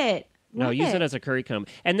 Love it. Use it as a curry comb.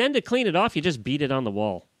 And then to clean it off, you just beat it on the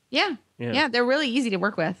wall. Yeah. They're really easy to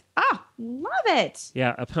work with. Oh, love it.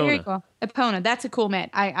 Yeah, Epona. Very cool. Epona. That's a cool mitt.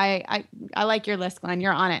 I like your list, Glenn.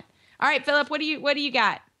 You're on it. All right, Philip, what do you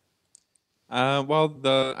got?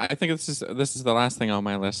 I think this is the last thing on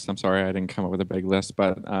my list. I'm sorry I didn't come up with a big list,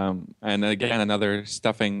 but and again another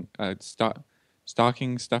stocking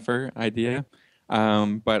stuffer idea.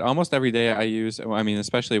 But almost every day I use. I mean,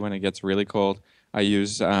 especially when it gets really cold, I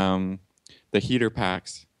use the heater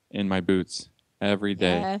packs in my boots every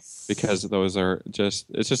day because those are just.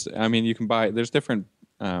 It's just. I mean, you can buy. There's different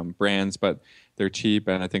brands, but they're cheap,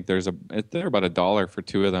 and I think they're about $1 for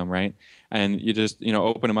 2 of them, right? And you just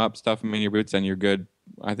open them up, stuff them in your boots, and you're good.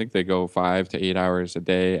 I think they go 5 to 8 hours a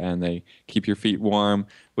day, and they keep your feet warm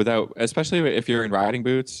especially if you're in riding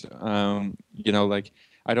boots. Like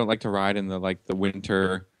I don't like to ride in the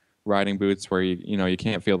winter riding boots where you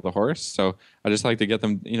can't feel the horse. So I just like to get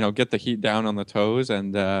them, get the heat down on the toes,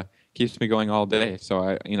 and keeps me going all day. So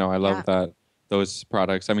I love that. Those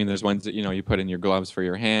products. I mean, there's ones that you put in your gloves for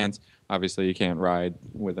your hands. Obviously, you can't ride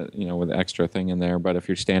with with an extra thing in there. But if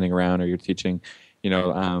you're standing around or you're teaching,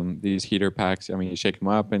 these heater packs. I mean, you shake them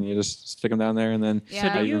up and you just stick them down there, and then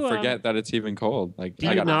you forget that it's even cold. Like, do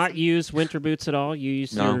you not use winter boots at all? You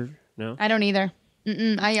use no. I don't either.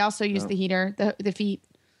 I also use the heater, the feet.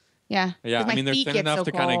 Yeah. Yeah. I mean, they're thin enough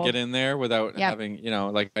to kind of get in there without having,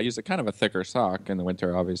 like I use a kind of a thicker sock in the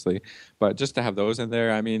winter, obviously, but just to have those in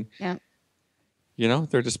there, I mean. Yeah.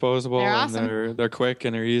 They're disposable, they're and awesome. they're quick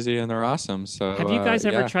and they're easy and they're awesome. So have you guys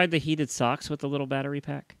ever tried the heated socks with the little battery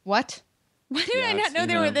pack? What? Why did I not know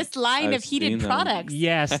there were this line of heated products?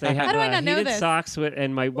 Yes, they have How do I not know heated this? socks.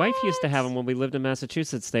 And my wife used to have them when we lived in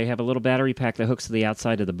Massachusetts. They have a little battery pack that hooks to the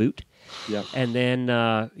outside of the boot. Yep. And then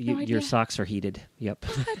your socks are heated. Yep.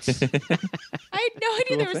 I had no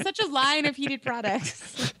idea there was such a line of heated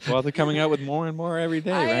products. Well, they're coming out with more and more every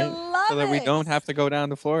day, I right? love so that we it. don't have to go down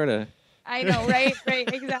to Florida. I know, right,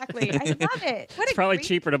 exactly. I love it. It's probably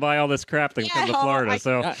cheaper to buy all this crap than come to Florida.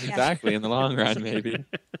 Yeah, exactly. In the long run, maybe.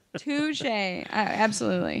 Touche.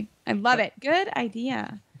 Absolutely. I love it. Good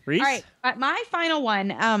idea. Reese? All right, my final one,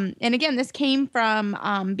 and again, this came from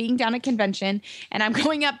being down at convention, and I'm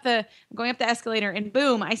going up the escalator, and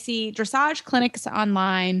boom, I see dressage clinics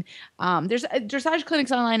online. There's dressage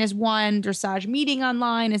clinics online is one, dressage meeting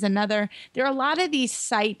online is another. There are a lot of these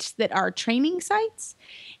sites that are training sites,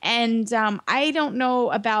 and I don't know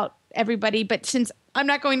about everybody, but since I'm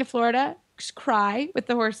not going to Florida, cry with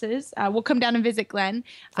the horses, we'll come down and visit Glenn.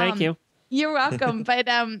 Thank you. You're welcome. But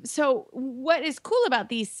so what is cool about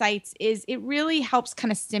these sites is it really helps kind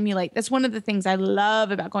of stimulate. That's one of the things I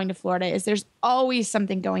love about going to Florida is there's always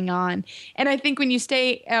something going on. And I think when you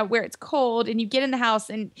stay where it's cold and you get in the house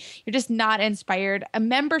and you're just not inspired, a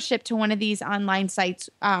membership to one of these online sites,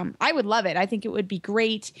 I would love it. I think it would be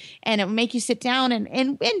great. And it would make you sit down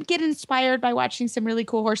and get inspired by watching some really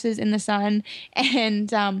cool horses in the sun. And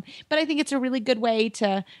but I think it's a really good way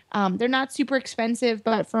to, they're not super expensive,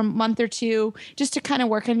 but for a month or two, just to kind of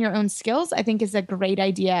work on your own skills, I think is a great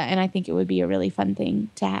idea. And I think it would be a really fun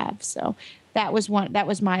thing to have. So that was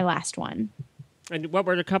my last one. And what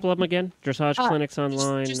were a couple of them again? Dressage clinics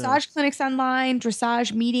online. Dressage clinics online,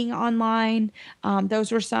 dressage meeting online.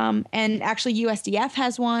 Those were some. And actually USDF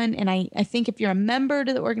has one. And I think if you're a member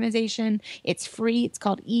to the organization, it's free. It's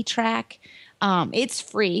called eTrack. It's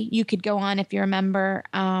free. You could go on if you're a member,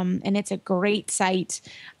 and it's a great site.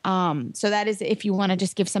 So that is if you want to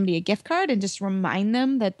just give somebody a gift card and just remind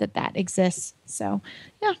them that exists. So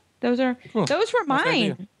yeah, those were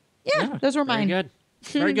mine. Yeah, those were mine. Very good.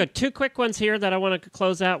 Very good. 2 quick ones here that I want to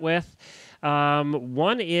close out with.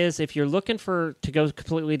 One is if you're looking to go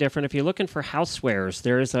completely different, if you're looking for housewares,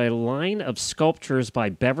 there is a line of sculptures by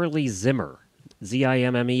Beverly Zimmer.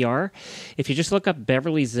 Zimmer. If you just look up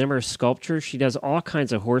Beverly Zimmer Sculpture, she does all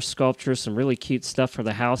kinds of horse sculptures, some really cute stuff for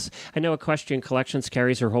the house. I know Equestrian Collections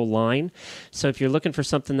carries her whole line. So if you're looking for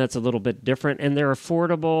something that's a little bit different, and they're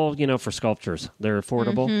affordable, for sculptures, they're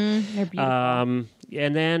affordable. Mm-hmm. They're beautiful.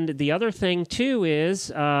 And then the other thing, too,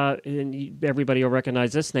 is, and everybody will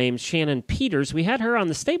recognize this name, Shannon Peters. We had her on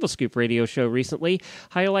the Stable Scoop radio show recently,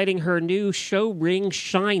 highlighting her new Show Ring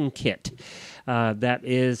Shine kit. That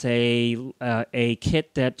is a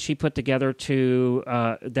kit that she put together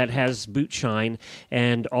that has boot shine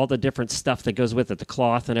and all the different stuff that goes with it, the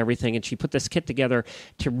cloth and everything. And she put this kit together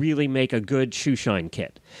to really make a good shoe shine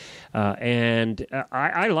kit.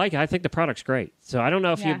 I like it. I think the product's great. So I don't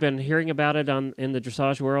know if you've been hearing about it in the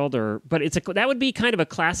dressage world, but that would be kind of a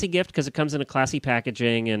classy gift because it comes in a classy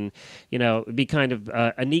packaging, and it'd be kind of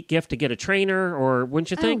a neat gift to get a trainer, or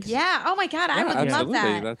wouldn't you think? Oh, yeah. Oh my God, I would absolutely.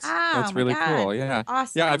 love that. That's really cool. Yeah.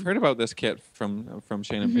 Awesome. Yeah, I've heard about this kit from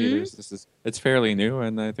Shannon Peters. It's fairly new,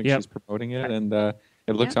 and I think she's promoting it, and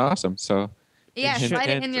it looks awesome. So slide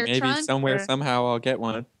it in your maybe trunk. Somehow I'll get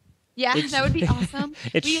one. Yeah, that would be awesome.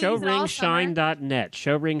 It's showringshine.net.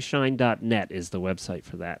 Showringshine.net is the website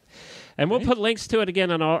for that. And we'll put links to it again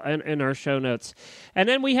in our show notes. And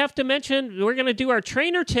then we have to mention, we're going to do our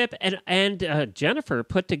trainer tip. And Jennifer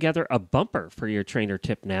put together a bumper for your trainer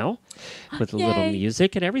tip now with a little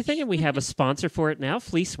music and everything. And we have a sponsor for it now,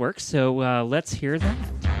 Fleeceworks. So let's hear that.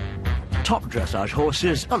 Top dressage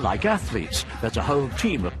horses are like athletes. There's a whole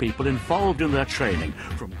team of people involved in their training.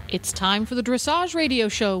 It's time for the Dressage Radio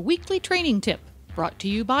Show Weekly Training Tip, brought to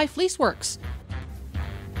you by Fleeceworks.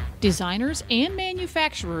 Designers and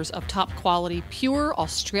manufacturers of top quality pure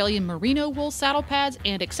Australian merino wool saddle pads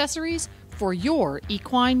and accessories for your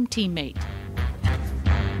equine teammate.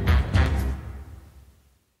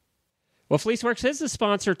 Well, Fleeceworks is the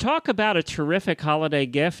sponsor. Talk about a terrific holiday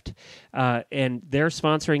gift, and they're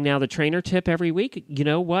sponsoring now the trainer tip every week. You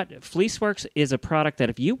know what? Fleeceworks is a product that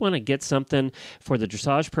if you want to get something for the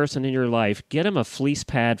dressage person in your life, get them a fleece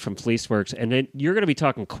pad from Fleeceworks, and then you're going to be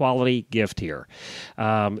talking quality gift here.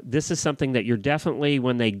 This is something that you're definitely,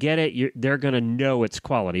 when they get it, they're going to know it's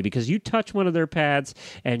quality because you touch one of their pads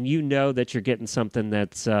and you know that you're getting something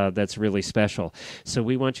that's really special. So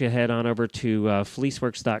we want you to head on over to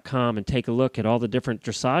fleeceworks.com and take a look at all the different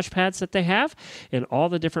dressage pads that they have and all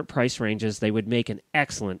the different price ranges. They would make an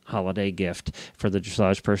excellent holiday gift for the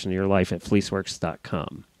dressage person in your life at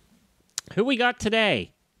fleeceworks.com. Who we got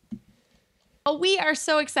today? Oh, we are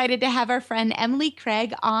so excited to have our friend Emily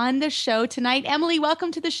Craig on the show tonight. Emily,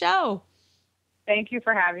 welcome to the show. Thank you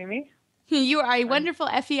for having me. You are a wonderful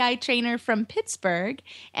FEI trainer from Pittsburgh,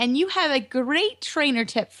 and you have a great trainer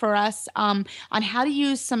tip for us on how to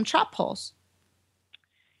use some trot poles.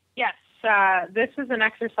 Yes. This is an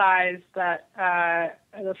exercise that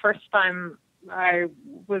the first time I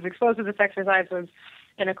was exposed to this exercise was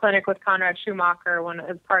in a clinic with Conrad Schumacher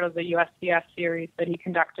as part of the USDF series that he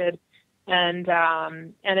conducted. And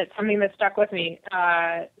it's something that stuck with me.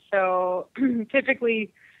 So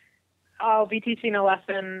typically I'll be teaching a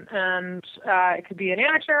lesson and it could be an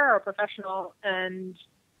amateur or a professional, and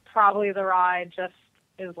probably the ride just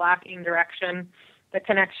is lacking direction. The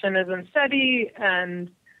connection isn't steady,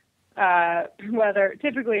 and whether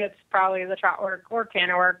typically it's probably the trot work or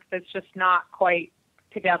canter work that's just not quite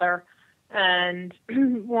together. And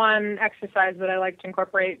one exercise that I like to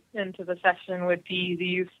incorporate into the session would be the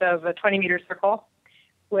use of a 20-meter circle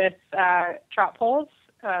with trot poles,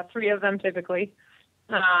 3 of them typically,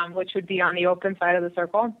 which would be on the open side of the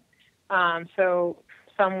circle. So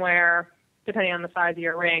somewhere, depending on the size of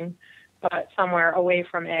your ring, but somewhere away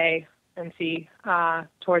from A and C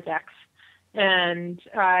towards X. And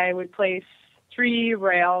I would place 3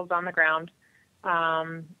 rails on the ground.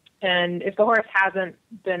 And if the horse hasn't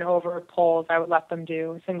been over poles, I would let them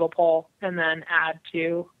do a single pole and then add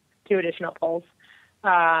 2 additional poles.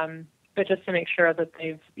 But just to make sure that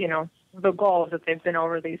they've, the goal is that they've been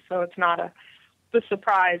over these, so it's not the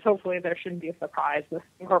surprise. Hopefully there shouldn't be a surprise with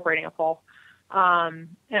incorporating a pole.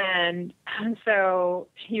 And so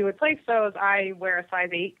he would place those. I wear a size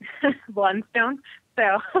 8 Blundstone,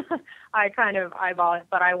 so I kind of eyeball it,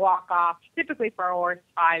 but I walk off typically for a horse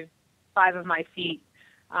 5 of my feet.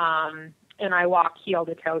 And I walk heel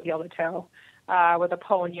to toe. With a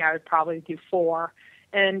pony, I would probably do 4.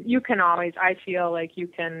 And you can always, I feel like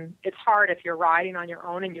it's hard if you're riding on your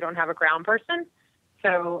own and you don't have a ground person.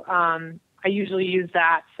 So, I usually use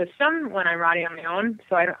that system when I'm riding on my own,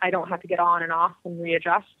 so I don't have to get on and off and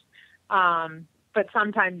readjust. But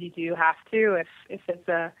sometimes you do have to. If it's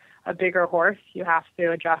a bigger horse, you have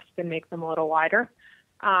to adjust and make them a little wider.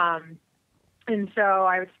 And And so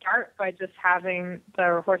I would start by just having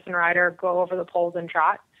the horse and rider go over the poles and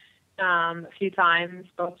trot a few times,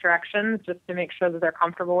 both directions, just to make sure that they're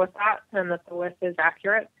comfortable with that and that the width is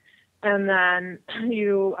accurate. And then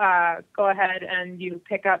you go ahead and you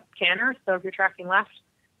pick up canter. So if you're tracking left,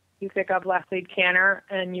 you pick up left lead canter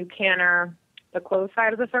and you canter the closed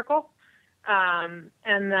side of the circle. And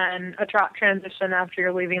then a trot transition after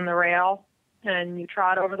you're leaving the rail and you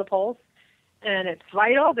trot over the poles. And it's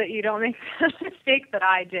vital that you don't make the mistake that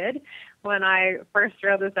I did when I first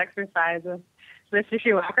rode this exercise with Mr.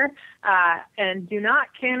 Schumacher, and do not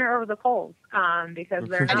canter over the poles because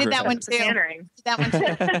they're not I did that one for too. cantering. That one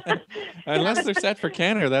too. Unless they're set for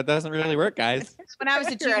canter, that doesn't really work, guys. When I was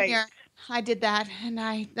a junior, Right. I did that, and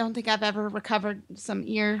I don't think I've ever recovered some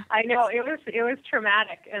ear. I know it was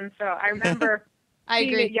traumatic, and so I remember I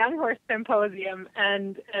being agree. at Young Horse Symposium,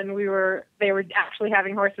 and they were actually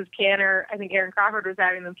having horses canter. I think Aaron Crawford was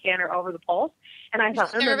having them canter over the poles, and I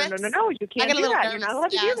thought, no, you I can't got a do little that. nervous. You're not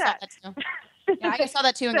allowed to Yeah, do I saw that. too. Yeah, I saw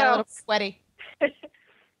that too and got a little sweaty.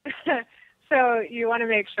 So you want to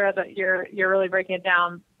make sure that you're really breaking it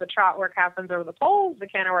down. The trot work happens over the poles. The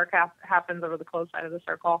canter work happens over the closed side of the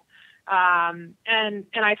circle. And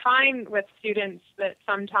I find with students that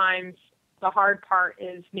sometimes the hard part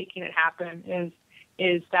is making it happen.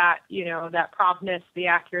 Is that that promptness, the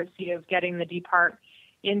accuracy of getting the D part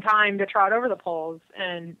in time to trot over the poles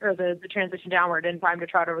or the transition downward in time to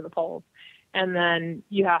trot over the poles. And then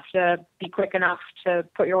you have to be quick enough to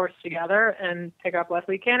put your horse together and pick up left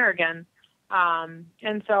lead canter again.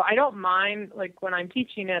 And so I don't mind, like when I'm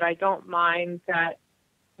teaching it, I don't mind that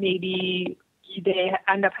maybe they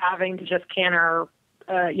end up having to just canter,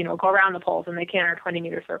 go around the poles and they canter a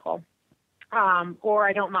 20-meter circle. Or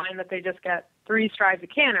I don't mind that they just get 3 strides of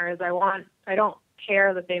canters. I don't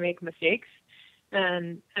care that they make mistakes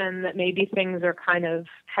and that maybe things are kind of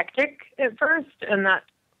hectic at first, and that's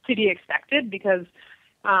to be expected because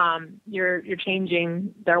you're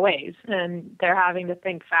changing their ways and they're having to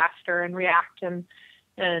think faster and react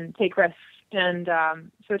and take risks. And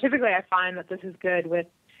so typically I find that this is good with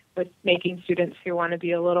making students who want to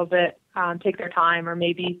be a little bit take their time, or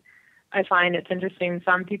maybe I find it's interesting.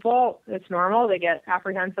 Some people, it's normal. They get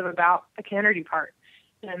apprehensive about a canter part.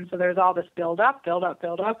 And so there's all this build up,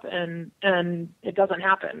 and it doesn't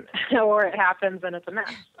happen, or it happens and it's a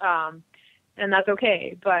mess. And that's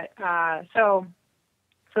okay. But so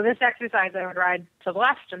this exercise, I would ride to the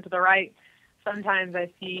left and to the right. Sometimes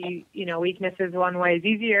I see, weaknesses. One way is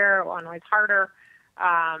easier, one way is harder,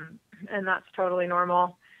 and that's totally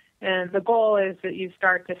normal. And the goal is that you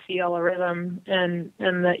start to feel a rhythm and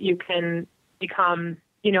that you can become,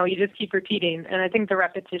 you just keep repeating. And I think the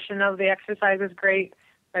repetition of the exercise is great.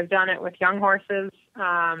 I've done it with young horses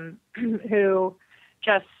who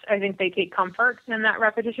just, I think they take comfort in that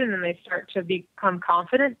repetition and they start to become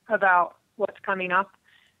confident about what's coming up,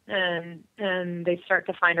 and they start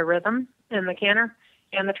to find a rhythm in the canter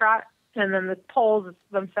and the trot. And then the poles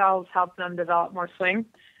themselves help them develop more swing.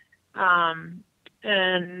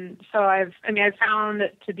 And so I've found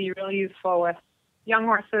it to be really useful with young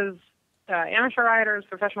horses, amateur riders,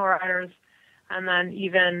 professional riders, and then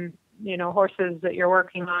even, horses that you're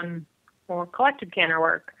working on more collected canter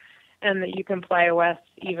work, and that you can play with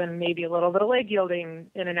even maybe a little bit of leg yielding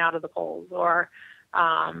in and out of the poles, or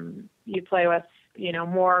you play with,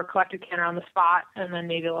 more collected canter on the spot, and then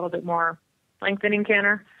maybe a little bit more lengthening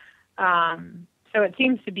canter. So it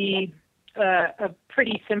seems to be a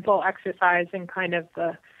pretty simple exercise, and kind of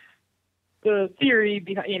the theory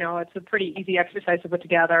behind, it's a pretty easy exercise to put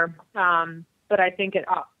together. But I think it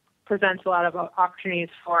presents a lot of opportunities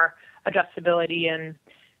for adjustability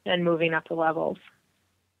and moving up the levels.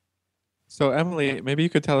 So Emily, maybe you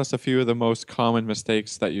could tell us a few of the most common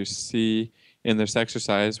mistakes that you see in this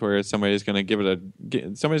exercise, where somebody's going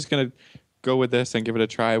to go with this and give it a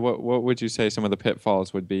try. What would you say some of the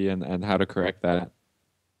pitfalls would be, and how to correct that?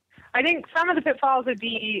 I think some of the pitfalls would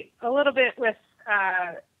be a little bit with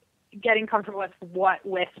getting comfortable with what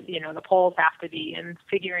width, the poles have to be, and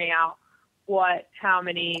figuring out how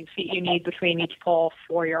many feet you need between each pole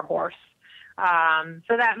for your horse.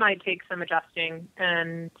 So that might take some adjusting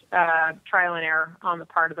and trial and error on the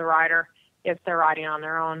part of the rider if they're riding on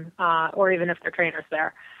their own, or even if their trainer's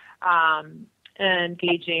there, and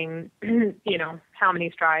gauging, how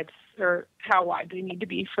many strides or how wide they need to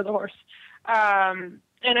be for the horse.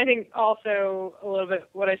 And I think also a little bit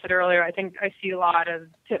what I said earlier, I think I see a lot of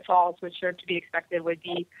pitfalls, which are to be expected, would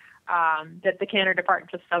be that the canter depart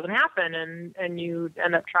just doesn't happen, and you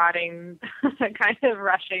end up trotting, kind of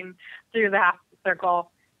rushing through the half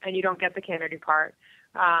circle, and you don't get the canter depart,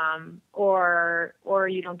 or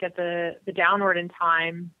you don't get the downward in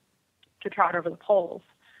time trot over the poles.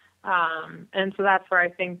 And so that's where I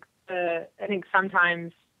think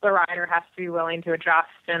sometimes the rider has to be willing to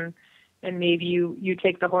adjust, and maybe you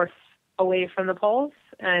take the horse away from the poles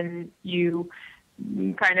and you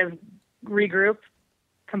kind of regroup,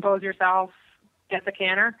 compose yourself, get the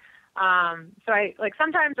canter. So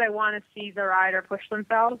sometimes I want to see the rider push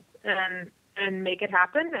themselves and make it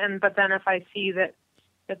happen. But then if I see that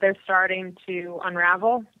they're starting to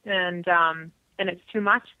unravel and it's too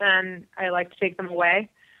much, then I like to take them away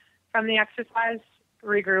from the exercise,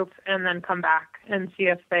 regroup, and then come back and see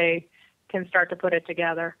if they can start to put it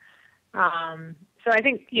together. So I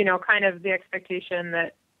think, kind of the expectation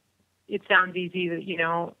that it sounds easy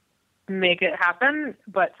that, make it happen,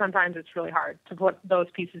 but sometimes it's really hard to put those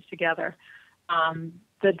pieces together.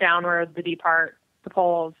 The downward, the deep part, the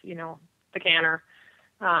poles, the canter.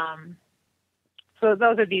 So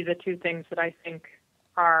those would be the two things that I think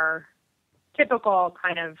are typical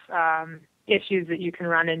kind of issues that you can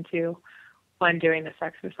run into when doing this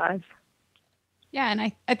exercise. Yeah, and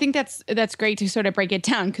I think that's great to sort of break it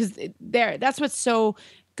down, because that's what's so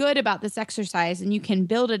good about this exercise, and you can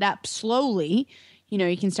build it up slowly.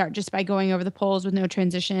 You can start just by going over the poles with no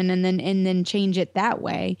transition, and then change it that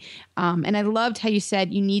way. And I loved how you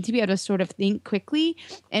said you need to be able to sort of think quickly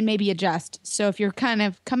and maybe adjust. So if you're kind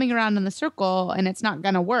of coming around in the circle and it's not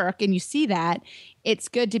going to work, and you see that, it's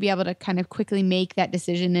good to be able to kind of quickly make that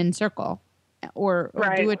decision in circle. Or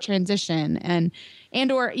right. Do a transition and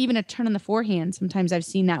or even a turn on the forehand. Sometimes I've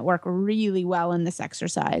seen that work really well in this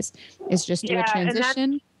exercise. It's just do a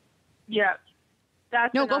transition.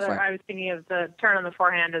 That's another. I was thinking of the turn on the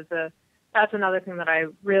forehand that's another thing that I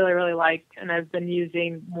really, really like, and I've been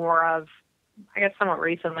using more of, I guess, somewhat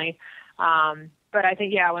recently. But I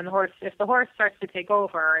think when if the horse starts to take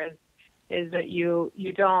over, is that you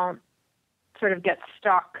don't sort of get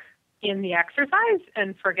stuck in the exercise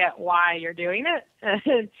and forget why you're doing it.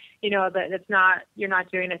 And, that you're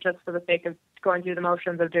not doing it just for the sake of going through the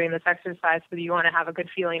motions of doing this exercise, but you want to have a good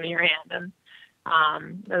feeling in your hand, and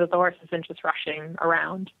that the horse isn't just rushing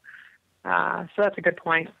around. So that's a good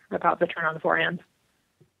point about the turn on the forehand.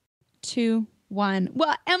 2, 1.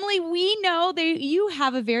 Well, Emily, we know that you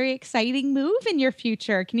have a very exciting move in your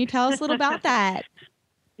future. Can you tell us a little about that?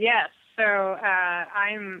 Yes. So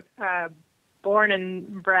I'm born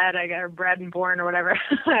and bred, or bred and born or whatever,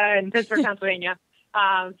 in Pittsburgh, Pennsylvania.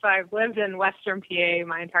 So I've lived in Western PA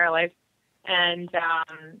my entire life. And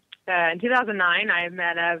in 2009, I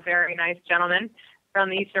met a very nice gentleman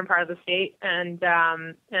from the eastern part of the state. And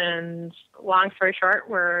long story short,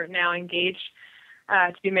 we're now engaged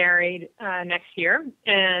to be married next year.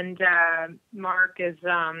 And Mark is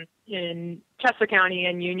in Chester County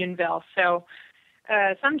in Unionville. So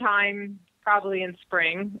sometime probably in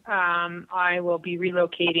spring, I will be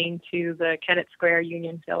relocating to the Kennett Square,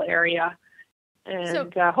 Unionville area,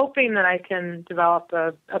 and hoping that I can develop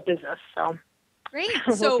a business. So great.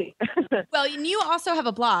 So, well, and you also have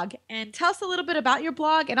a blog, and tell us a little bit about your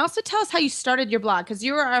blog, and also tell us how you started your blog, because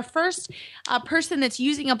you were our first person that's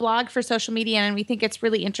using a blog for social media, and we think it's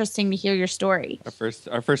really interesting to hear your story.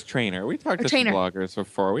 Our first trainer. We talked to some bloggers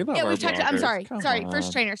before. We love our bloggers. I'm sorry.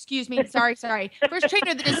 First trainer. Excuse me. Sorry. First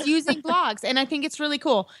trainer that is using blogs, and I think it's really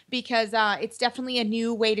cool because it's definitely a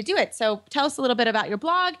new way to do it. So tell us a little bit about your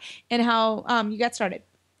blog and how you got started.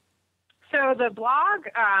 So the blog,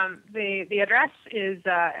 the address is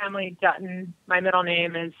Emily Dutton. My middle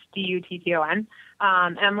name is Dutton.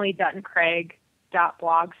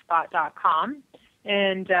 EmilyDuttonCraig.blogspot.com.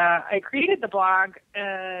 And I created the blog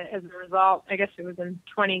as a result, I guess it was in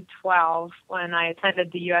 2012 when I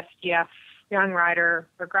attended the USDF Young Rider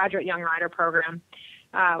or Graduate Young Rider program,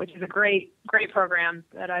 which is a great program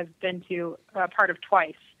that I've been to part of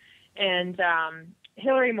twice. And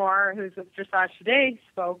Hillary Moore, who's with Dressage today,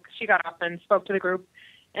 she got up and spoke to the group,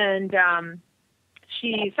 and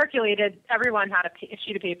she circulated, everyone had a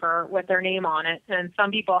sheet of paper with their name on it, and some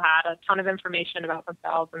people had a ton of information about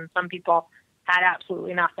themselves, and some people had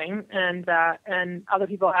absolutely nothing, and other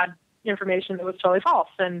people had information that was totally false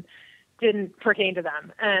and didn't pertain to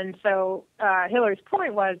them. And so Hillary's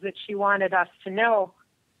point was that she wanted us to know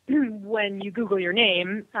when you Google your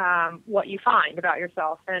name, what you find about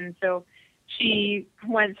yourself. And so she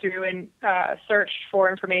went through and searched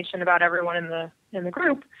for information about everyone in the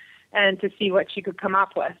group, and to see what she could come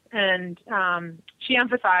up with. And she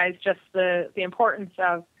emphasized just the importance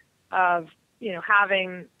of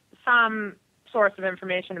having some source of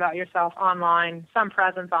information about yourself online, some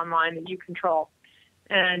presence online that you control,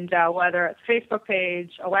 and whether it's a Facebook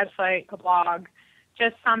page, a website, a blog,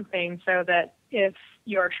 just something so that if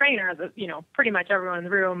you're a trainer, pretty much everyone in the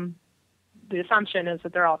room, the assumption is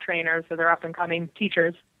that they're all trainers, so they're up-and-coming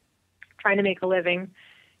teachers. trying to make a living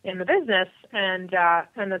in the business, and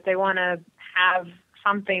that they want to have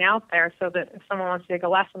something out there so that if someone wants to take a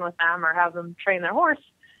lesson with them or have them train their horse,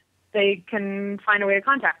 they can find a way to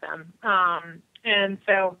contact them. And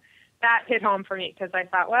so that hit home for me because I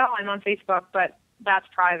thought, well, I'm on Facebook, but that's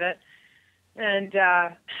private. And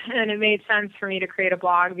it made sense for me to create a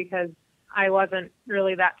blog because I wasn't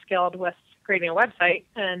really that skilled with creating a website.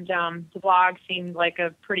 And the blog seemed like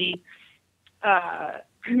a pretty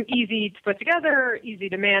easy to put together, easy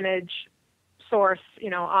to manage source,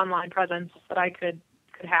 online presence that I could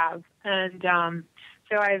have. And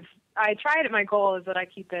so I tried it. My goal is that I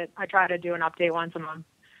try to do an update once a month.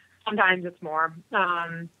 Sometimes it's more.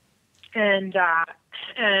 And I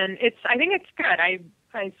think it's good. I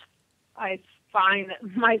find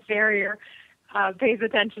that my farrier pays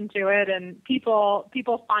attention to it, and people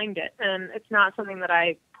find it. And it's not something that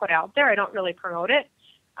I put out there. I don't really promote it.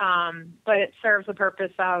 But it serves the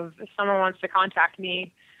purpose of if someone wants to contact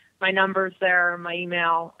me, my number's there, my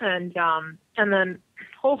email, and then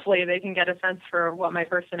hopefully they can get a sense for what my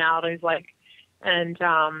personality is like and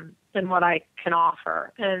what I can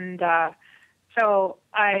offer. And so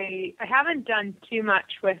I haven't done too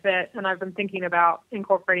much with it, and I've been thinking about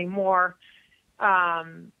incorporating more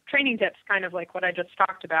training tips, kind of like what I just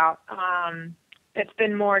talked about. It's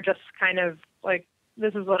been more just kind of like,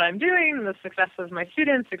 this is what I'm doing, the success of my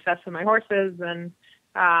students, success of my horses, and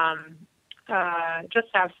just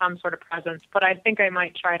have some sort of presence. But I think I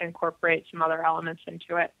might try to incorporate some other elements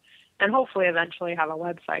into it and hopefully eventually have a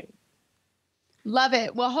website. Love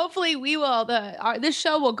it. Well, hopefully we will. This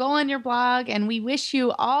show will go on your blog, and we wish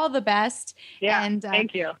you all the best. Yeah, and,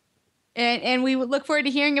 thank you. And we look forward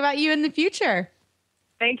to hearing about you in the future.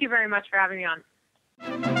 Thank you very much for having me on.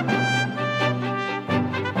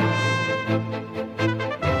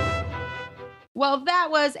 Well, that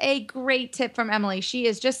was a great tip from Emily. She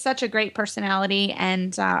is just such a great personality,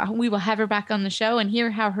 and we will have her back on the show and hear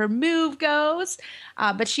how her move goes.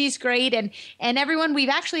 But she's great. And everyone, we've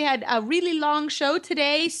actually had a really long show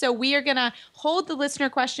today, so we are going to hold the listener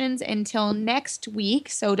questions until next week.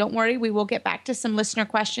 So don't worry, we will get back to some listener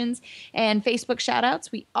questions and Facebook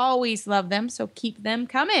shout-outs. We always love them, so keep them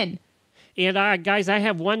coming. And guys, I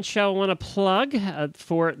have one show I want to plug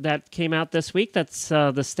for that came out this week. That's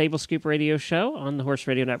the Stable Scoop Radio Show on the Horse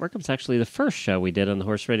Radio Network. It's actually the first show we did on the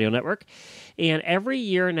Horse Radio Network. And every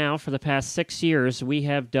year now, for the past 6 years, we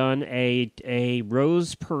have done a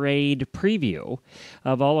Rose Parade preview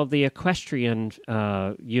of all of the equestrian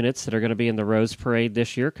units that are going to be in the Rose Parade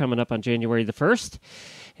this year, coming up on January the 1st.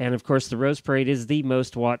 And, of course, the Rose Parade is the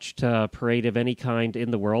most watched parade of any kind in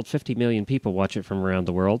the world. 50 million people watch it from around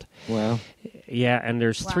the world. Wow. Yeah, and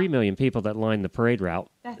there's 3 million people that line the parade route.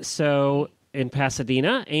 In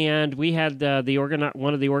Pasadena, and we had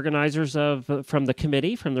one of the organizers from the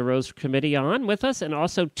committee, from the Rose Committee, on with us, and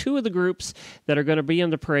also 2 of the groups that are going to be in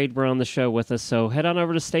the parade were on the show with us. So head on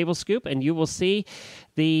over to Stable Scoop, and you will see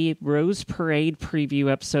the Rose Parade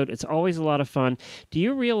preview episode. It's always a lot of fun. Do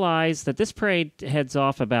you realize that this parade heads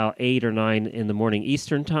off about 8 or 9 in the morning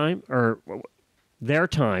Eastern time, or their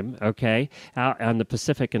time, okay, out on the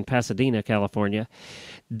Pacific in Pasadena, California?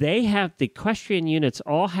 They have, the equestrian units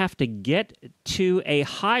all have to get to a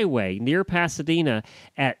highway near Pasadena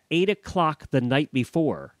at 8 o'clock the night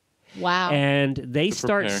before. Wow. And they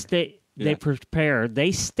they prepare.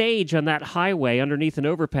 They stage on that highway underneath an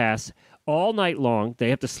overpass all night long. They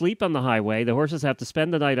have to sleep on the highway. The horses have to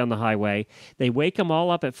spend the night on the highway. They wake them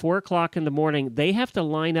all up at 4 o'clock in the morning. They have to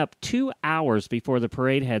line up 2 hours before the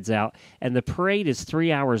parade heads out, and the parade is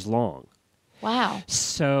 3 hours long. Wow.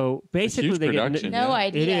 So basically, they get no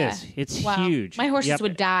idea. It is. It's huge. My horses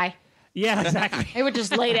would die. Yeah, exactly. They would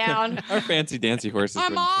just lay down. Our fancy dancy horses.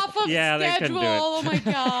 I'm off of they couldn't schedule. do it. Oh my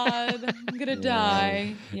God. I'm going to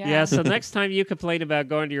die. Yeah, so next time you complain about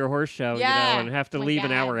going to your horse show, and have to leave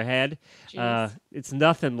an hour ahead, it's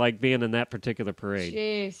nothing like being in that particular parade.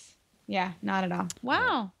 Jeez. Yeah, not at all.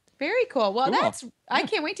 Wow. Very cool. Well, I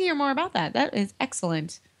can't wait to hear more about that. That is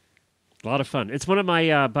excellent. A lot of fun. It's one of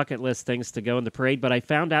my bucket list things to go in the parade, but I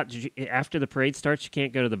found out after the parade starts, you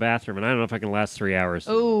can't go to the bathroom, and I don't know if I can last 3 hours.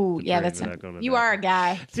 Oh, yeah, that's you are a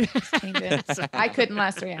guy. I couldn't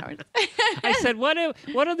last 3 hours. I said, what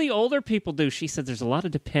do the older people do? She said, there's a lot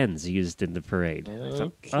of Depends used in the parade.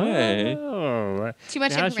 Okay. Oh. Too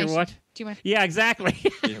much information. Too much. Yeah, exactly.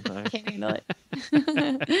 Can't handle it.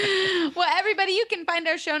 Well, everybody, you can find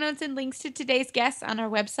our show notes and links to today's guests on our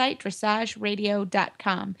website,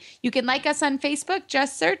 dressageradio.com. You can like us on Facebook.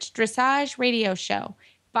 Just search Dressage Radio Show.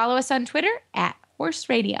 Follow us on Twitter Horse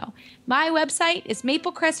Radio. My website is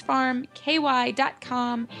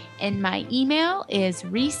maplecrestfarmky.com, and my email is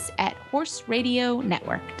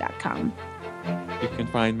reese@horseradionetwork.com. You can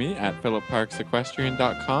find me at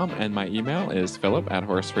philipparksequestrian.com, and my email is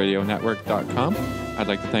philip@horseradionetwork.com. I'd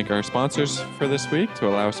like to thank our sponsors for this week to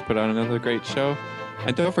allow us to put on another great show.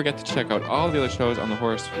 And don't forget to check out all the other shows on the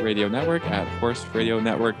Horse Radio Network at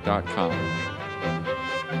horseradionetwork.com.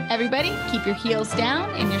 Everybody, keep your heels down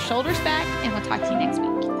and your shoulders back, and we'll talk to you next week.